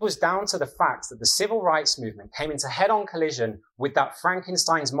 This was down to the fact that the civil rights movement came into head-on collision with that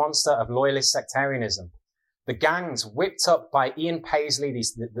Frankenstein's monster of loyalist sectarianism. The gangs whipped up by Ian Paisley,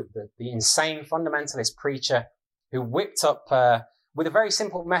 the insane fundamentalist preacher who whipped up with a very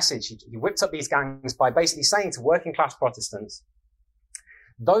simple message. He whipped up these gangs by basically saying to working class Protestants,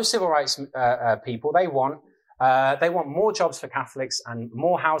 those civil rights people, they want more jobs for Catholics and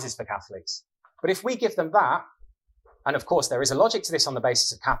more houses for Catholics. But if we give them that, and of course there is a logic to this on the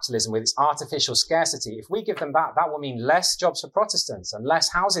basis of capitalism with its artificial scarcity, if we give them that, that will mean less jobs for Protestants and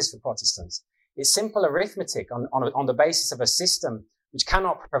less houses for Protestants. It's simple arithmetic on the basis of a system which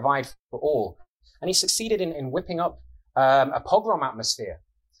cannot provide for all. And he succeeded in whipping up a pogrom atmosphere.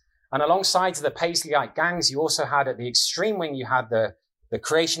 And alongside the Paisleyite gangs, you also had at the extreme wing, you had the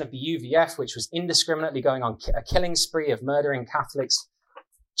creation of the UVF, which was indiscriminately going on a killing spree of murdering Catholics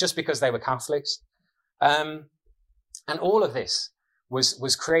just because they were Catholics. And all of this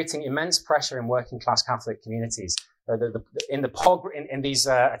was creating immense pressure in working class Catholic communities. In these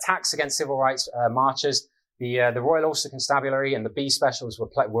attacks against civil rights marchers, the Royal Ulster Constabulary and the B Specials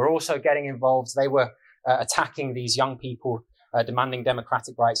were also getting involved. They were attacking these young people, demanding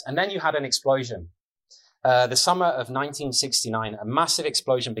democratic rights. And then you had an explosion. The summer of 1969, a massive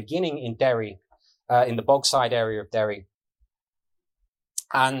explosion beginning in Derry, in the Bogside area of Derry,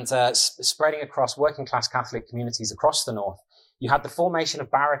 and spreading across working class Catholic communities across the north. You had the formation of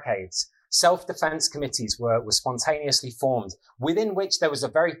barricades. Self-defense committees were spontaneously formed, within which there was a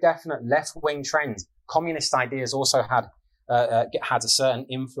very definite left-wing trend. Communist ideas also had a certain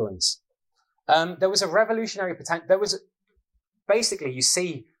influence. There was a revolutionary potential. There was basically,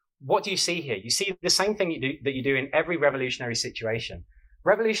 what do you see here? You see the same thing that you do in every revolutionary situation.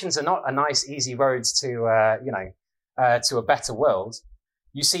 Revolutions are not a nice, easy roads to a better world.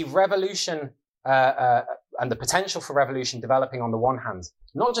 You see revolution and the potential for revolution developing on the one hand,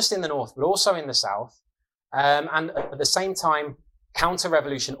 not just in the north, but also in the south. And at the same time,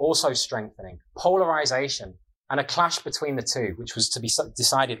 counter-revolution also strengthening, polarization, and a clash between the two, which was to be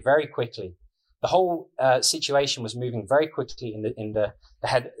decided very quickly. The whole situation was moving very quickly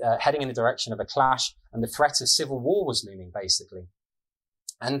heading in the direction of a clash, and the threat of civil war was looming, basically.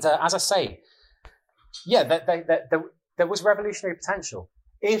 And as I say, yeah, there was revolutionary potential.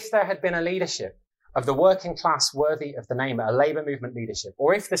 If there had been a leadership of the working class worthy of the name, a labor movement leadership,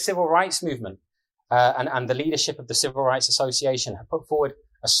 or if the civil rights movement and the leadership of the Civil Rights Association had put forward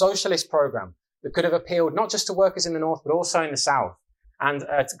a socialist program that could have appealed not just to workers in the North, but also in the South, and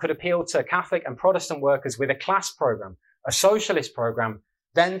could appeal to Catholic and Protestant workers with a class program, a socialist program,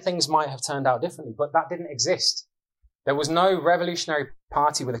 then things might have turned out differently. But that didn't exist. There was no revolutionary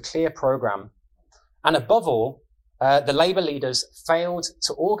party with a clear program. And above all, the labor leaders failed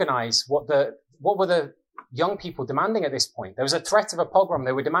to organize what were the young people demanding at this point. There was a threat of a pogrom.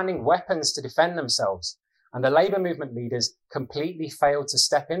 They were demanding weapons to defend themselves. And the labor movement leaders completely failed to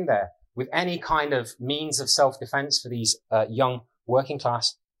step in there with any kind of means of self-defense for these young working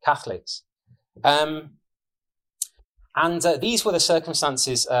class Catholics. These were the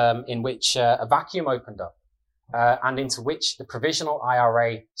circumstances in which a vacuum opened up and into which the Provisional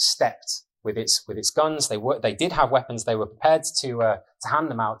IRA stepped with its guns. They did have weapons. They were prepared to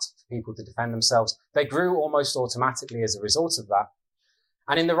hand them out to people to defend themselves. They grew almost automatically as a result of that.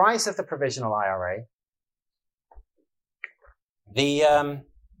 And in the rise of the Provisional IRA, the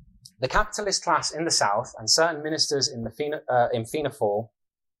capitalist class in the South and certain ministers in Fianna Fáil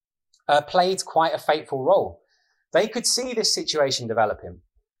played quite a fateful role. They could see this situation developing,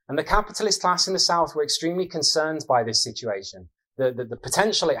 and the capitalist class in the South were extremely concerned by this situation, the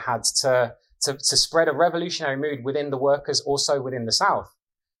potential it had to spread a revolutionary mood within the workers, also within the South.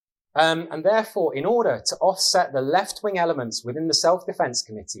 And therefore, in order to offset the left-wing elements within the self-defense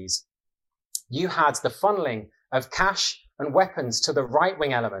committees, you had the funneling of cash and weapons to the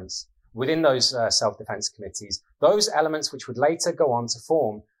right-wing elements within those self-defense committees, those elements which would later go on to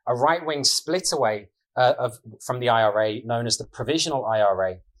form a right-wing split away from the IRA, known as the Provisional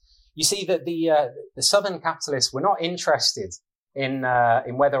IRA. You see that the Southern capitalists were not interested in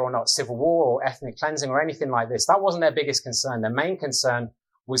whether or not civil war or ethnic cleansing or anything like this. That wasn't their biggest concern. Their main concern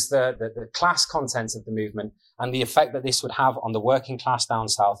was the class content of the movement and the effect that this would have on the working class down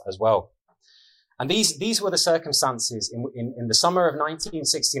south as well. And these were the circumstances in the summer of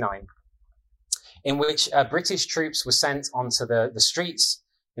 1969 in which British troops were sent onto the streets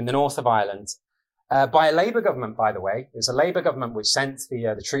in the north of Ireland by a Labour government, by the way. It was a Labour government which sent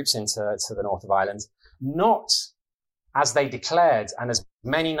the troops into the north of Ireland, not as they declared and as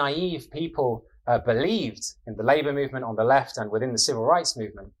many naive people believed in the Labour movement on the left and within the civil rights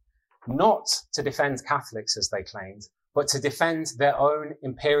movement, not to defend Catholics as they claimed, but to defend their own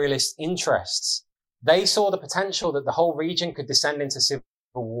imperialist interests. They saw the potential that the whole region could descend into civil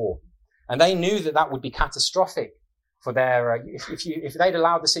war. And they knew that that would be catastrophic for their, if they'd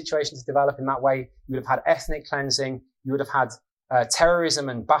allowed the situation to develop in that way, you would have had ethnic cleansing, you would have had terrorism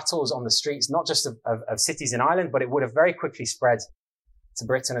and battles on the streets, not just of cities in Ireland, but it would have very quickly spread to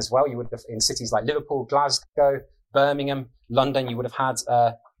Britain as well. You would have, in cities like Liverpool, Glasgow, Birmingham, London, you would have had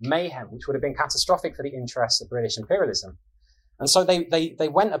mayhem, which would have been catastrophic for the interests of British imperialism. And so they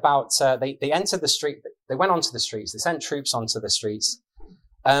went about, they entered the street, they went onto the streets, they sent troops onto the streets,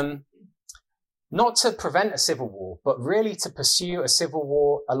 not to prevent a civil war, but really to pursue a civil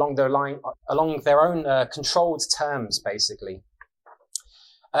war along their own controlled terms, basically.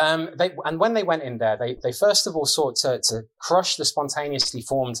 And when they went in there, they first of all sought to crush the spontaneously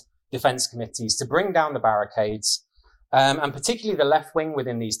formed defense committees, to bring down the barricades, and particularly the left wing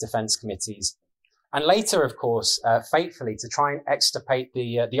within these defense committees. And later, of course, fatefully, to try and extirpate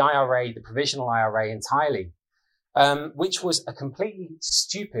the IRA, the Provisional IRA entirely, which was a completely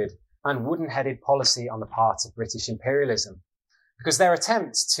stupid and wooden-headed policy on the part of British imperialism, because their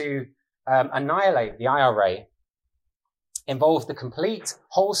attempt to annihilate the IRA involved the complete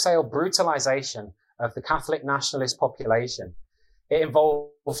wholesale brutalization of the Catholic nationalist population. It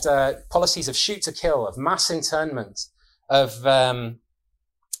involved policies of shoot to kill, of mass internment, of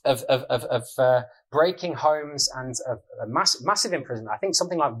breaking homes, and of massive imprisonment. I think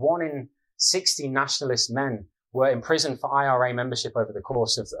something like 1 in 60 nationalist men were imprisoned for IRA membership over the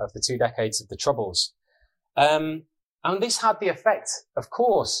course of the 2 decades of the Troubles. And this had the effect, of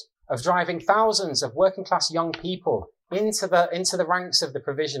course, of driving thousands of working class young people into the ranks of the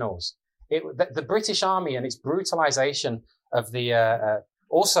Provisionals. The British Army and its brutalization of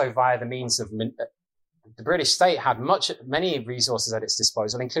also via the means of the British state had many resources at its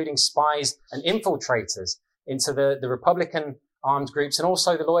disposal, including spies and infiltrators into the Republican armed groups and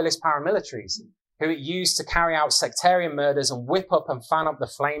also the loyalist paramilitaries. who it used to carry out sectarian murders and whip up and fan up the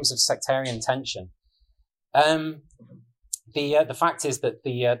flames of sectarian tension. The fact is that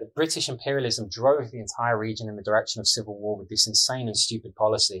the British imperialism drove the entire region in the direction of civil war with this insane and stupid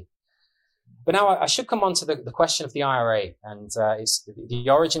policy. But now I should come on to the question of the IRA and it's the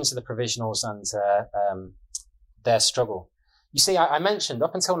origins of the provisionals and their struggle. You see, I mentioned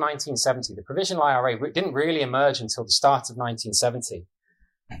up until 1970, the provisional IRA didn't really emerge until the start of 1970.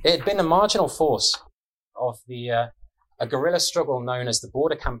 It had been a marginal force of a guerrilla struggle known as the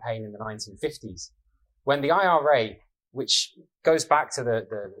Border Campaign in the 1950s, when the IRA, which goes back to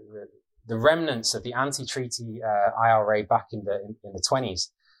the remnants of the anti-treaty IRA back in the 20s,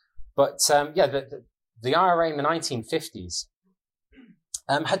 but the IRA in the 1950s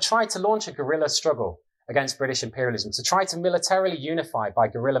had tried to launch a guerrilla struggle against British imperialism to try to militarily unify by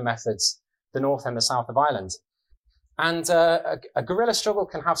guerrilla methods the North and the South of Ireland. And a guerrilla struggle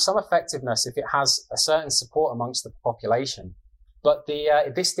can have some effectiveness if it has a certain support amongst the population. But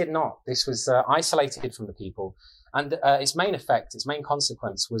this did not. This was isolated from the people. And its main effect, its main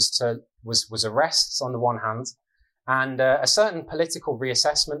consequence was arrests on the one hand and a certain political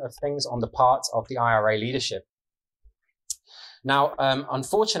reassessment of things on the part of the IRA leadership. Now,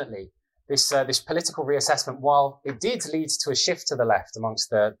 unfortunately, this political reassessment, while it did lead to a shift to the left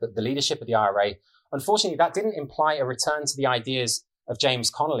amongst the leadership of the IRA, unfortunately, that didn't imply a return to the ideas of James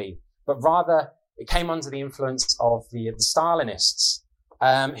Connolly, but rather it came under the influence of the Stalinists,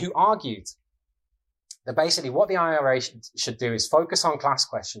 who argued that basically what the IRA should do is focus on class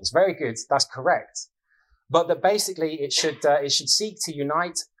questions. Very good, that's correct. But that basically it should seek to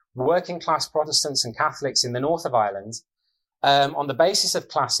unite working class Protestants and Catholics in the north of Ireland on the basis of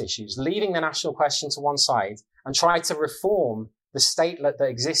class issues, leaving the national question to one side and try to reform the statelet that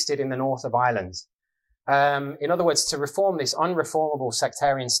existed in the north of Ireland. In other words, to reform this unreformable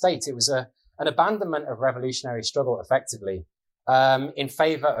sectarian state. It was an abandonment of revolutionary struggle, effectively, in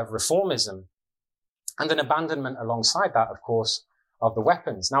favor of reformism, and an abandonment alongside that, of course, of the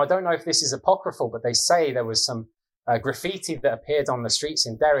weapons. Now, I don't know if this is apocryphal, but they say there was some graffiti that appeared on the streets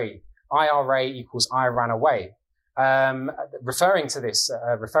in Derry, IRA equals I ran away, referring to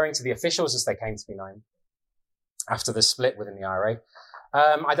the officials as they came to be known after the split within the IRA.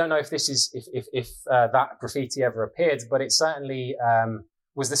 I don't know if this is if that graffiti ever appeared, but it certainly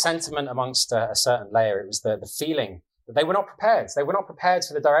was the sentiment amongst a certain layer. It was the feeling that they were not prepared. They were not prepared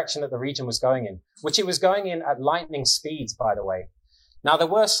for the direction that the region was going in, which it was going in at lightning speeds, by the way. Now, there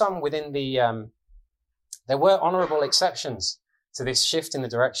were some within there were honourable exceptions to this shift in the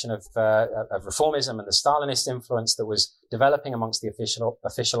direction of reformism and the Stalinist influence that was developing amongst the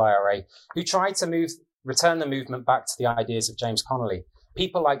official IRA, who tried to return the movement back to the ideas of James Connolly.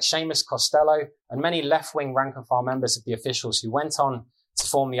 People like Seamus Costello and many left-wing rank-and-file members of the officials who went on to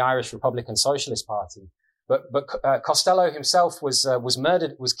form the Irish Republican Socialist Party. But Costello himself was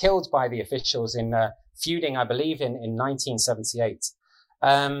murdered, was killed by the officials in feuding, I believe, in 1978.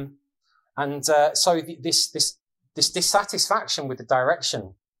 So this dissatisfaction with the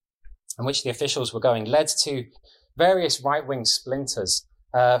direction in which the officials were going led to various right-wing splinters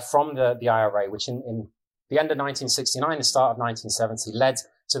from the IRA, which in the end of 1969, the start of 1970, led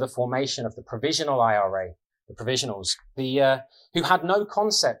to the formation of the Provisional IRA, the Provisionals, who had no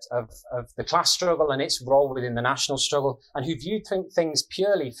concept of the class struggle and its role within the national struggle, and who viewed things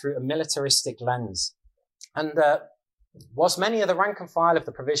purely through a militaristic lens. And whilst many of the rank and file of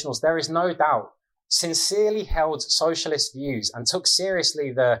the Provisionals, there is no doubt, sincerely held socialist views and took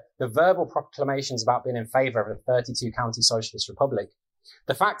seriously the verbal proclamations about being in favour of a 32-county socialist republic,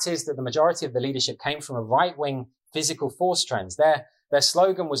 the fact is that the majority of the leadership came from a right-wing physical force trends. Their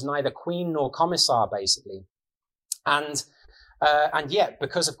slogan was neither queen nor commissar, basically. And yet,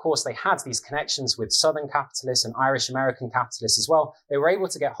 because of course they had these connections with Southern capitalists and Irish American capitalists as well, they were able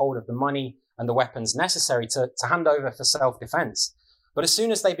to get hold of the money and the weapons necessary to hand over for self-defense. But as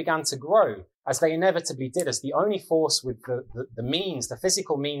soon as they began to grow, as they inevitably did, as the only force with the means, the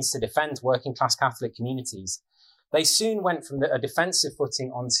physical means to defend working class Catholic communities, they soon went from a defensive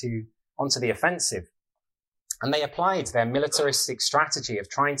footing onto the offensive. And they applied their militaristic strategy of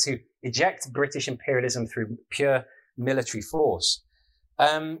trying to eject British imperialism through pure military force.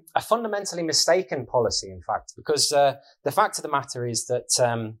 A fundamentally mistaken policy, in fact, because the fact of the matter is that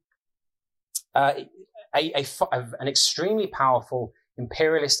an extremely powerful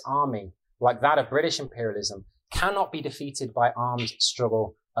imperialist army like that of British imperialism cannot be defeated by armed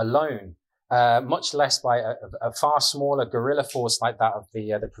struggle alone, much less by a far smaller guerrilla force like that of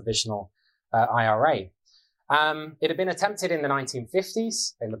the Provisional IRA. It had been attempted in the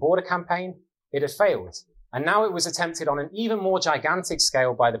 1950s in the Border Campaign. It had failed. And now it was attempted on an even more gigantic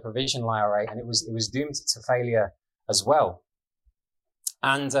scale by the Provisional IRA, and it was doomed to failure as well.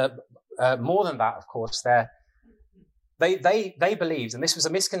 And more than that, of course, they believed, and this was a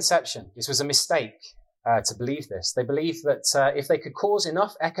misconception, this was a mistake to believe this. They believed that if they could cause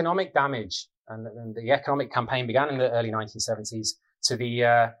enough economic damage, and the economic campaign began in the early 1970s, to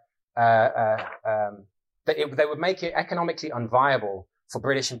they would make it economically unviable for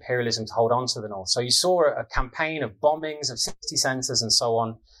British imperialism to hold on to the North. So you saw a campaign of bombings of city centres and so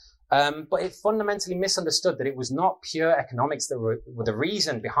on. But it fundamentally misunderstood that it was not pure economics that were the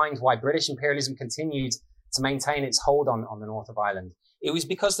reason behind why British imperialism continued to maintain its hold on the north of Ireland. It was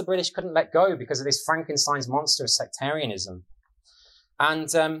because the British couldn't let go because of this Frankenstein's monster of sectarianism. And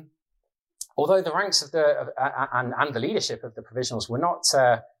although the ranks of and the leadership of the Provisionals were not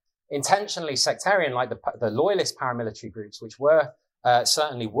intentionally sectarian like the loyalist paramilitary groups, which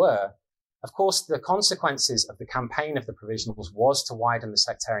certainly were, of course, the consequences of the campaign of the Provisionals was to widen the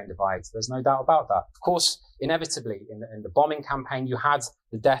sectarian divide. There's no doubt about that. Of course, inevitably, in the bombing campaign, you had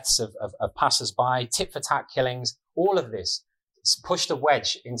the deaths of passers-by, tit-for-tat killings. All of this pushed a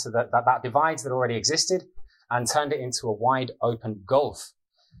wedge into that divide that already existed and turned it into a wide open gulf.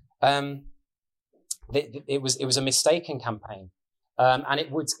 It was a mistaken campaign. And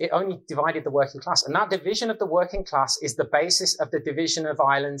it only divided the working class. And that division of the working class is the basis of the division of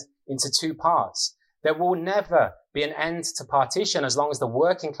Ireland into two parts. There will never be an end to partition as long as the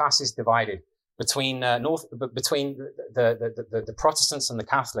working class is divided between the Protestants and the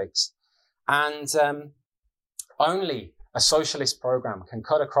Catholics. And only a socialist program can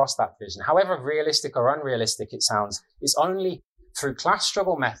cut across that division. However realistic or unrealistic it sounds, it's only through class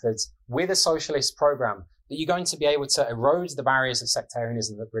struggle methods with a socialist program that you're going to be able to erode the barriers of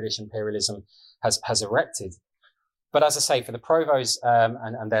sectarianism that British imperialism has erected. But as I say, for the Provos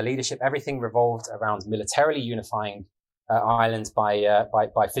and their leadership, everything revolved around militarily unifying Ireland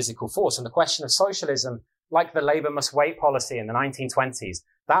by physical force. And the question of socialism, like the Labour must wait policy in the 1920s,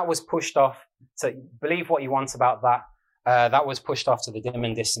 that was pushed off to believe what you want about that. That was pushed off to the dim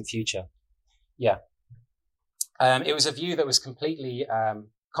and distant future. Yeah. It was a view that was completely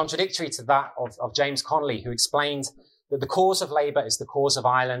contradictory to that of James Connolly, who explained that the cause of Labour is the cause of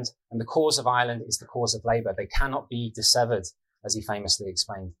Ireland, and the cause of Ireland is the cause of Labour. They cannot be dissevered, as he famously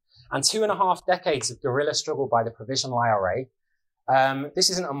explained. And 2.5 decades of guerrilla struggle by the Provisional IRA. This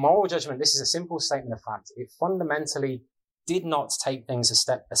isn't a moral judgment. This is a simple statement of fact. It fundamentally did not take things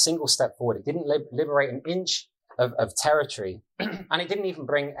a single step forward. It didn't liberate an inch of territory, and it didn't even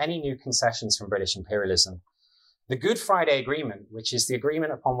bring any new concessions from British imperialism. The Good Friday Agreement, which is the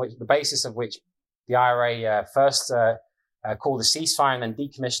agreement upon which the basis of which the IRA first called a ceasefire and then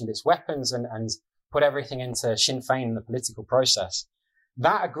decommissioned its weapons and put everything into Sinn Féin in the political process.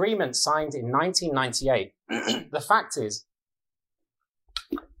 That agreement signed in 1998. The fact is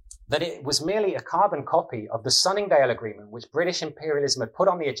that it was merely a carbon copy of the Sunningdale Agreement, which British imperialism had put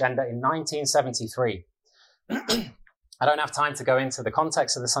on the agenda in 1973. I don't have time to go into the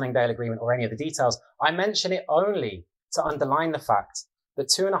context of the Sunningdale Agreement or any of the details. I mention it only to underline the fact that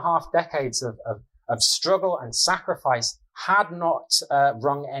 2.5 decades of struggle and sacrifice had not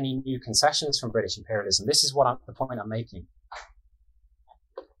wrung any new concessions from British imperialism. This is the point I'm making.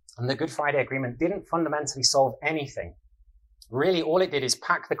 And the Good Friday Agreement didn't fundamentally solve anything. Really, all it did is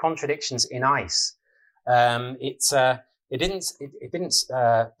pack the contradictions in ice. It didn't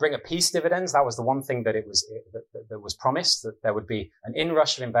bring a peace dividends. That was the one thing that that was promised, that there would be an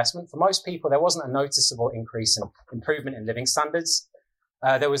inrush of investment. For most people, there wasn't a noticeable increase in improvement in living standards.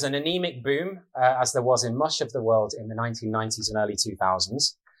 There was an anemic boom, as there was in much of the world in the 1990s and early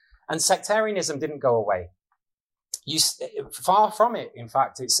 2000s. And sectarianism didn't go away. Far from it, in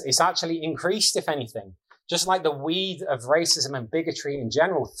fact, it's actually increased, if anything. Just like the weed of racism and bigotry in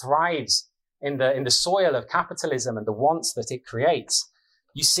general thrives in the soil of capitalism and the wants that it creates.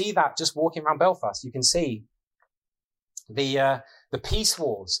 You see that just walking around Belfast. You can see the peace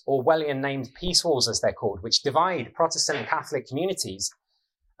walls, Orwellian named peace walls as they're called, which divide Protestant and Catholic communities.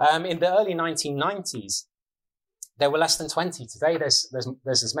 In the early 1990s, there were less than 20. Today, there's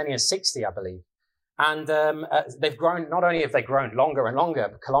as many as 60, I believe. And they've grown. Not only have they grown longer and longer,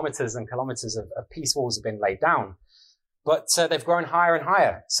 but kilometers and kilometers of peace walls have been laid down. But they've grown higher and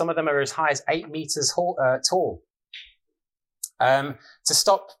higher. Some of them are as high as 8 meters tall. To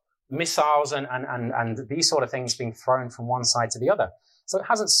stop missiles and these sort of things being thrown from one side to the other. So it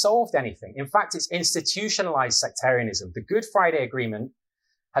hasn't solved anything. In fact, it's institutionalized sectarianism. The Good Friday Agreement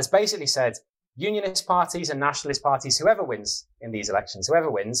has basically said unionist parties and nationalist parties, whoever wins in these elections,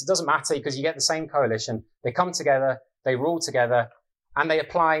 whoever wins, it doesn't matter because you get the same coalition. They come together, they rule together, and they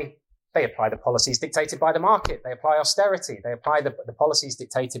apply They apply the policies dictated by the market. They apply austerity. They apply the policies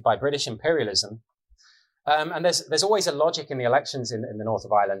dictated by British imperialism. And there's always a logic in the elections in the north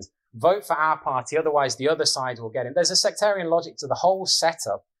of Ireland. Vote for our party, otherwise the other side will get in. There's a sectarian logic to the whole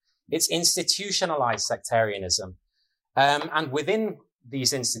setup. It's institutionalized sectarianism. And within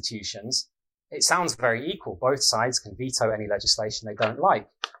these institutions, it sounds very equal. Both sides can veto any legislation they don't like,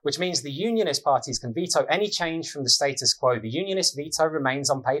 which means the unionist parties can veto any change from the status quo. The unionist veto remains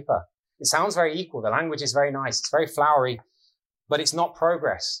on paper. It sounds very equal. The language is very nice. It's very flowery, but it's not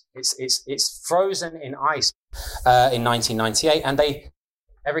progress. It's frozen in ice in 1998, and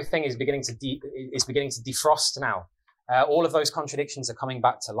everything is beginning to defrost now. All of those contradictions are coming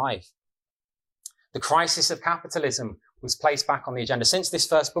back to life. The crisis of capitalism was placed back on the agenda. Since this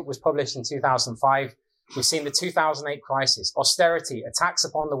first book was published in 2005, we've seen the 2008 crisis, austerity, attacks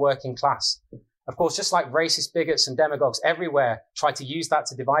upon the working class. Of course, just like racist bigots and demagogues everywhere try to use that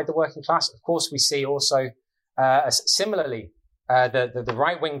to divide the working class, of course, we see also similarly the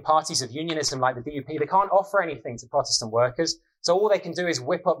right-wing parties of unionism like the DUP, they can't offer anything to Protestant workers. So all they can do is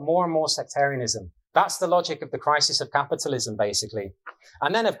whip up more and more sectarianism. That's the logic of the crisis of capitalism, basically.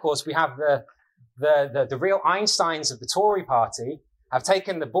 And then, of course, we have the real Einsteins of the Tory party have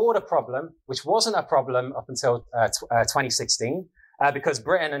taken the border problem, which wasn't a problem up until 2016, because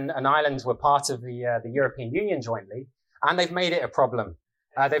Britain and Ireland were part of the European Union jointly, and they've made it a problem.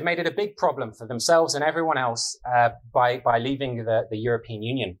 They've made it a big problem for themselves and everyone else by leaving the European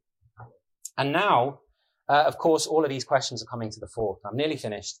Union. And now, of course, all of these questions are coming to the fore. I'm nearly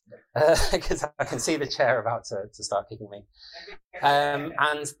finished because I can see the chair about to start kicking me.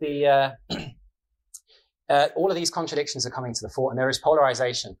 All of these contradictions are coming to the fore, and there is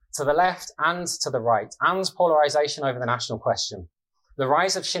polarization to the left and to the right, and polarization over the national question. The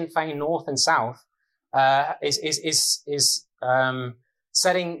rise of Sinn Féin North and South is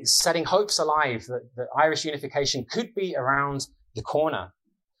setting hopes alive that Irish unification could be around the corner.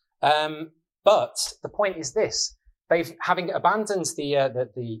 But the point is this: having abandoned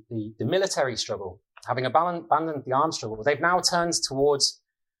the military struggle, having abandoned the arms struggle, they've now turned towards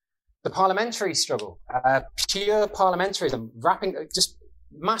the parliamentary struggle, pure parliamentarism, wrapping just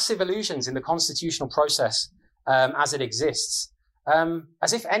massive illusions in the constitutional process as it exists,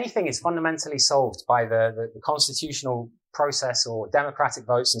 as if anything is fundamentally solved by the constitutional process or democratic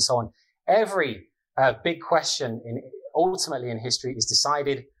votes and so on. Every big question ultimately in history is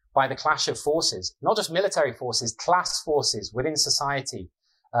decided by the clash of forces, not just military forces, class forces within society,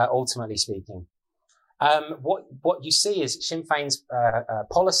 ultimately speaking. What you see is Sinn Féin's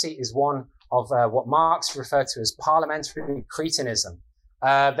policy is one of what Marx referred to as parliamentary cretinism.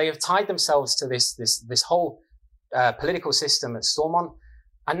 They have tied themselves to this whole political system at Stormont,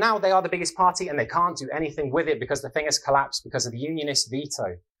 and now they are the biggest party, and they can't do anything with it because the thing has collapsed because of the unionist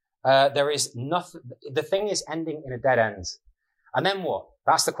veto. There is nothing. The thing is ending in a dead end. And then what?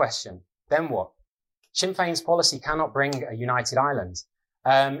 That's the question. Then what? Sinn Féin's policy cannot bring a united Ireland.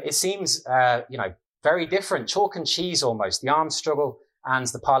 It seems, very different, chalk and cheese almost, the armed struggle and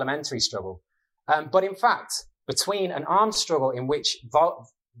the parliamentary struggle. But in fact, between an armed struggle in which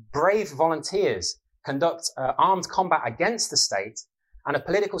brave volunteers conduct armed combat against the state and a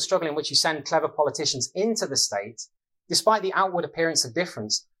political struggle in which you send clever politicians into the state, despite the outward appearance of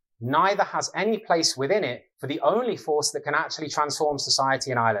difference, neither has any place within it for the only force that can actually transform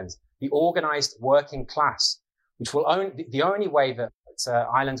society in Ireland, the organised working class, which will the only way that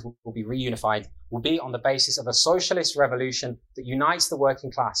Ireland will be reunified will be on the basis of a socialist revolution that unites the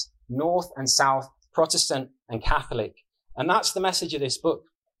working class, North and South, Protestant and Catholic. And that's the message of this book.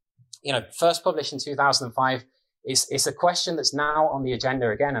 First published in 2005, it's a question that's now on the agenda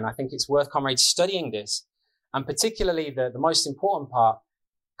again. And I think it's worth, comrades, studying this. And particularly the most important part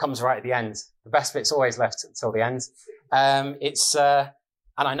comes right at the end. The best bit's always left until the end.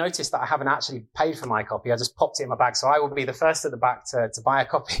 And I noticed that I haven't actually paid for my copy. I just popped it in my bag. So I will be the first at the back to buy a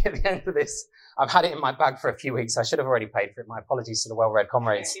copy at the end of this. I've had it in my bag for a few weeks. I should have already paid for it. My apologies to the well-read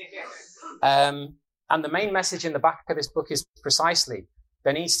comrades. And the main message in the back of this book is precisely,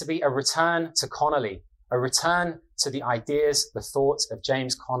 there needs to be a return to Connolly, a return to the ideas, the thoughts of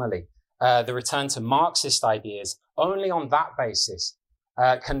James Connolly, the return to Marxist ideas. Only on that basis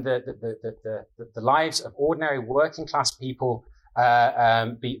can the lives of ordinary working class people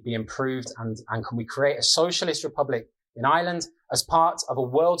be improved, and can we create a socialist republic in Ireland as part of a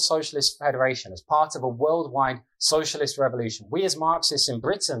world socialist federation, as part of a worldwide socialist revolution. We as Marxists in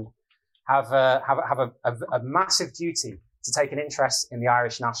Britain have a massive duty to take an interest in the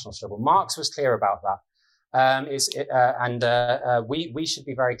Irish national struggle. Marx was clear about that. We should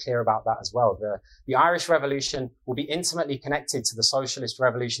be very clear about that as well. The Irish Revolution will be intimately connected to the socialist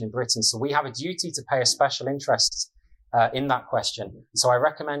revolution in Britain. So we have a duty to pay a special interest in that question. So I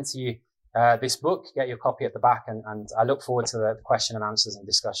recommend to you this book, get your copy at the back, and I look forward to the question and answers and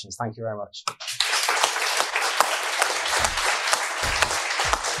discussions. Thank you very much.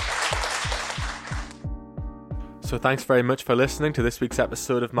 So thanks very much for listening to this week's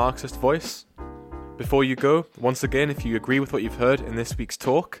episode of Marxist Voice. Before you go, once again, if you agree with what you've heard in this week's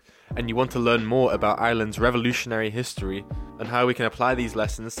talk, and you want to learn more about Ireland's revolutionary history and how we can apply these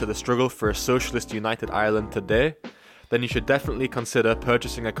lessons to the struggle for a socialist united Ireland today, then you should definitely consider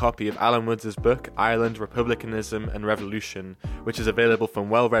purchasing a copy of Alan Woods' book, Ireland, Republicanism and Revolution, which is available from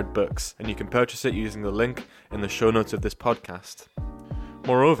Well Read Books, and you can purchase it using the link in the show notes of this podcast.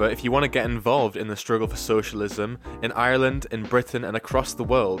 Moreover, if you want to get involved in the struggle for socialism in Ireland, in Britain and across the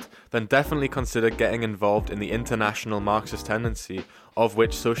world, then definitely consider getting involved in the International Marxist Tendency, of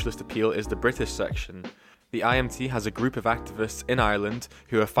which Socialist Appeal is the British section. The IMT has a group of activists in Ireland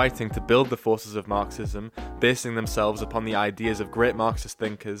who are fighting to build the forces of Marxism, basing themselves upon the ideas of great Marxist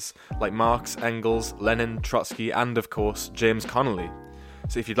thinkers like Marx, Engels, Lenin, Trotsky and, of course, James Connolly.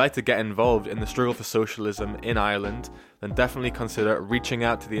 So if you'd like to get involved in the struggle for socialism in Ireland, then definitely consider reaching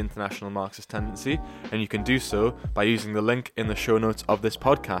out to the International Marxist Tendency, and you can do so by using the link in the show notes of this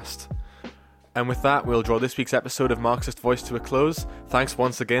podcast. And with that, we'll draw this week's episode of Marxist Voice to a close. Thanks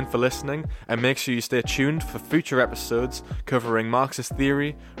once again for listening, and make sure you stay tuned for future episodes covering Marxist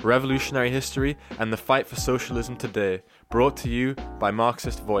theory, revolutionary history, and the fight for socialism today, brought to you by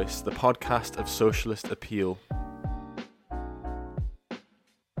Marxist Voice, the podcast of Socialist Appeal.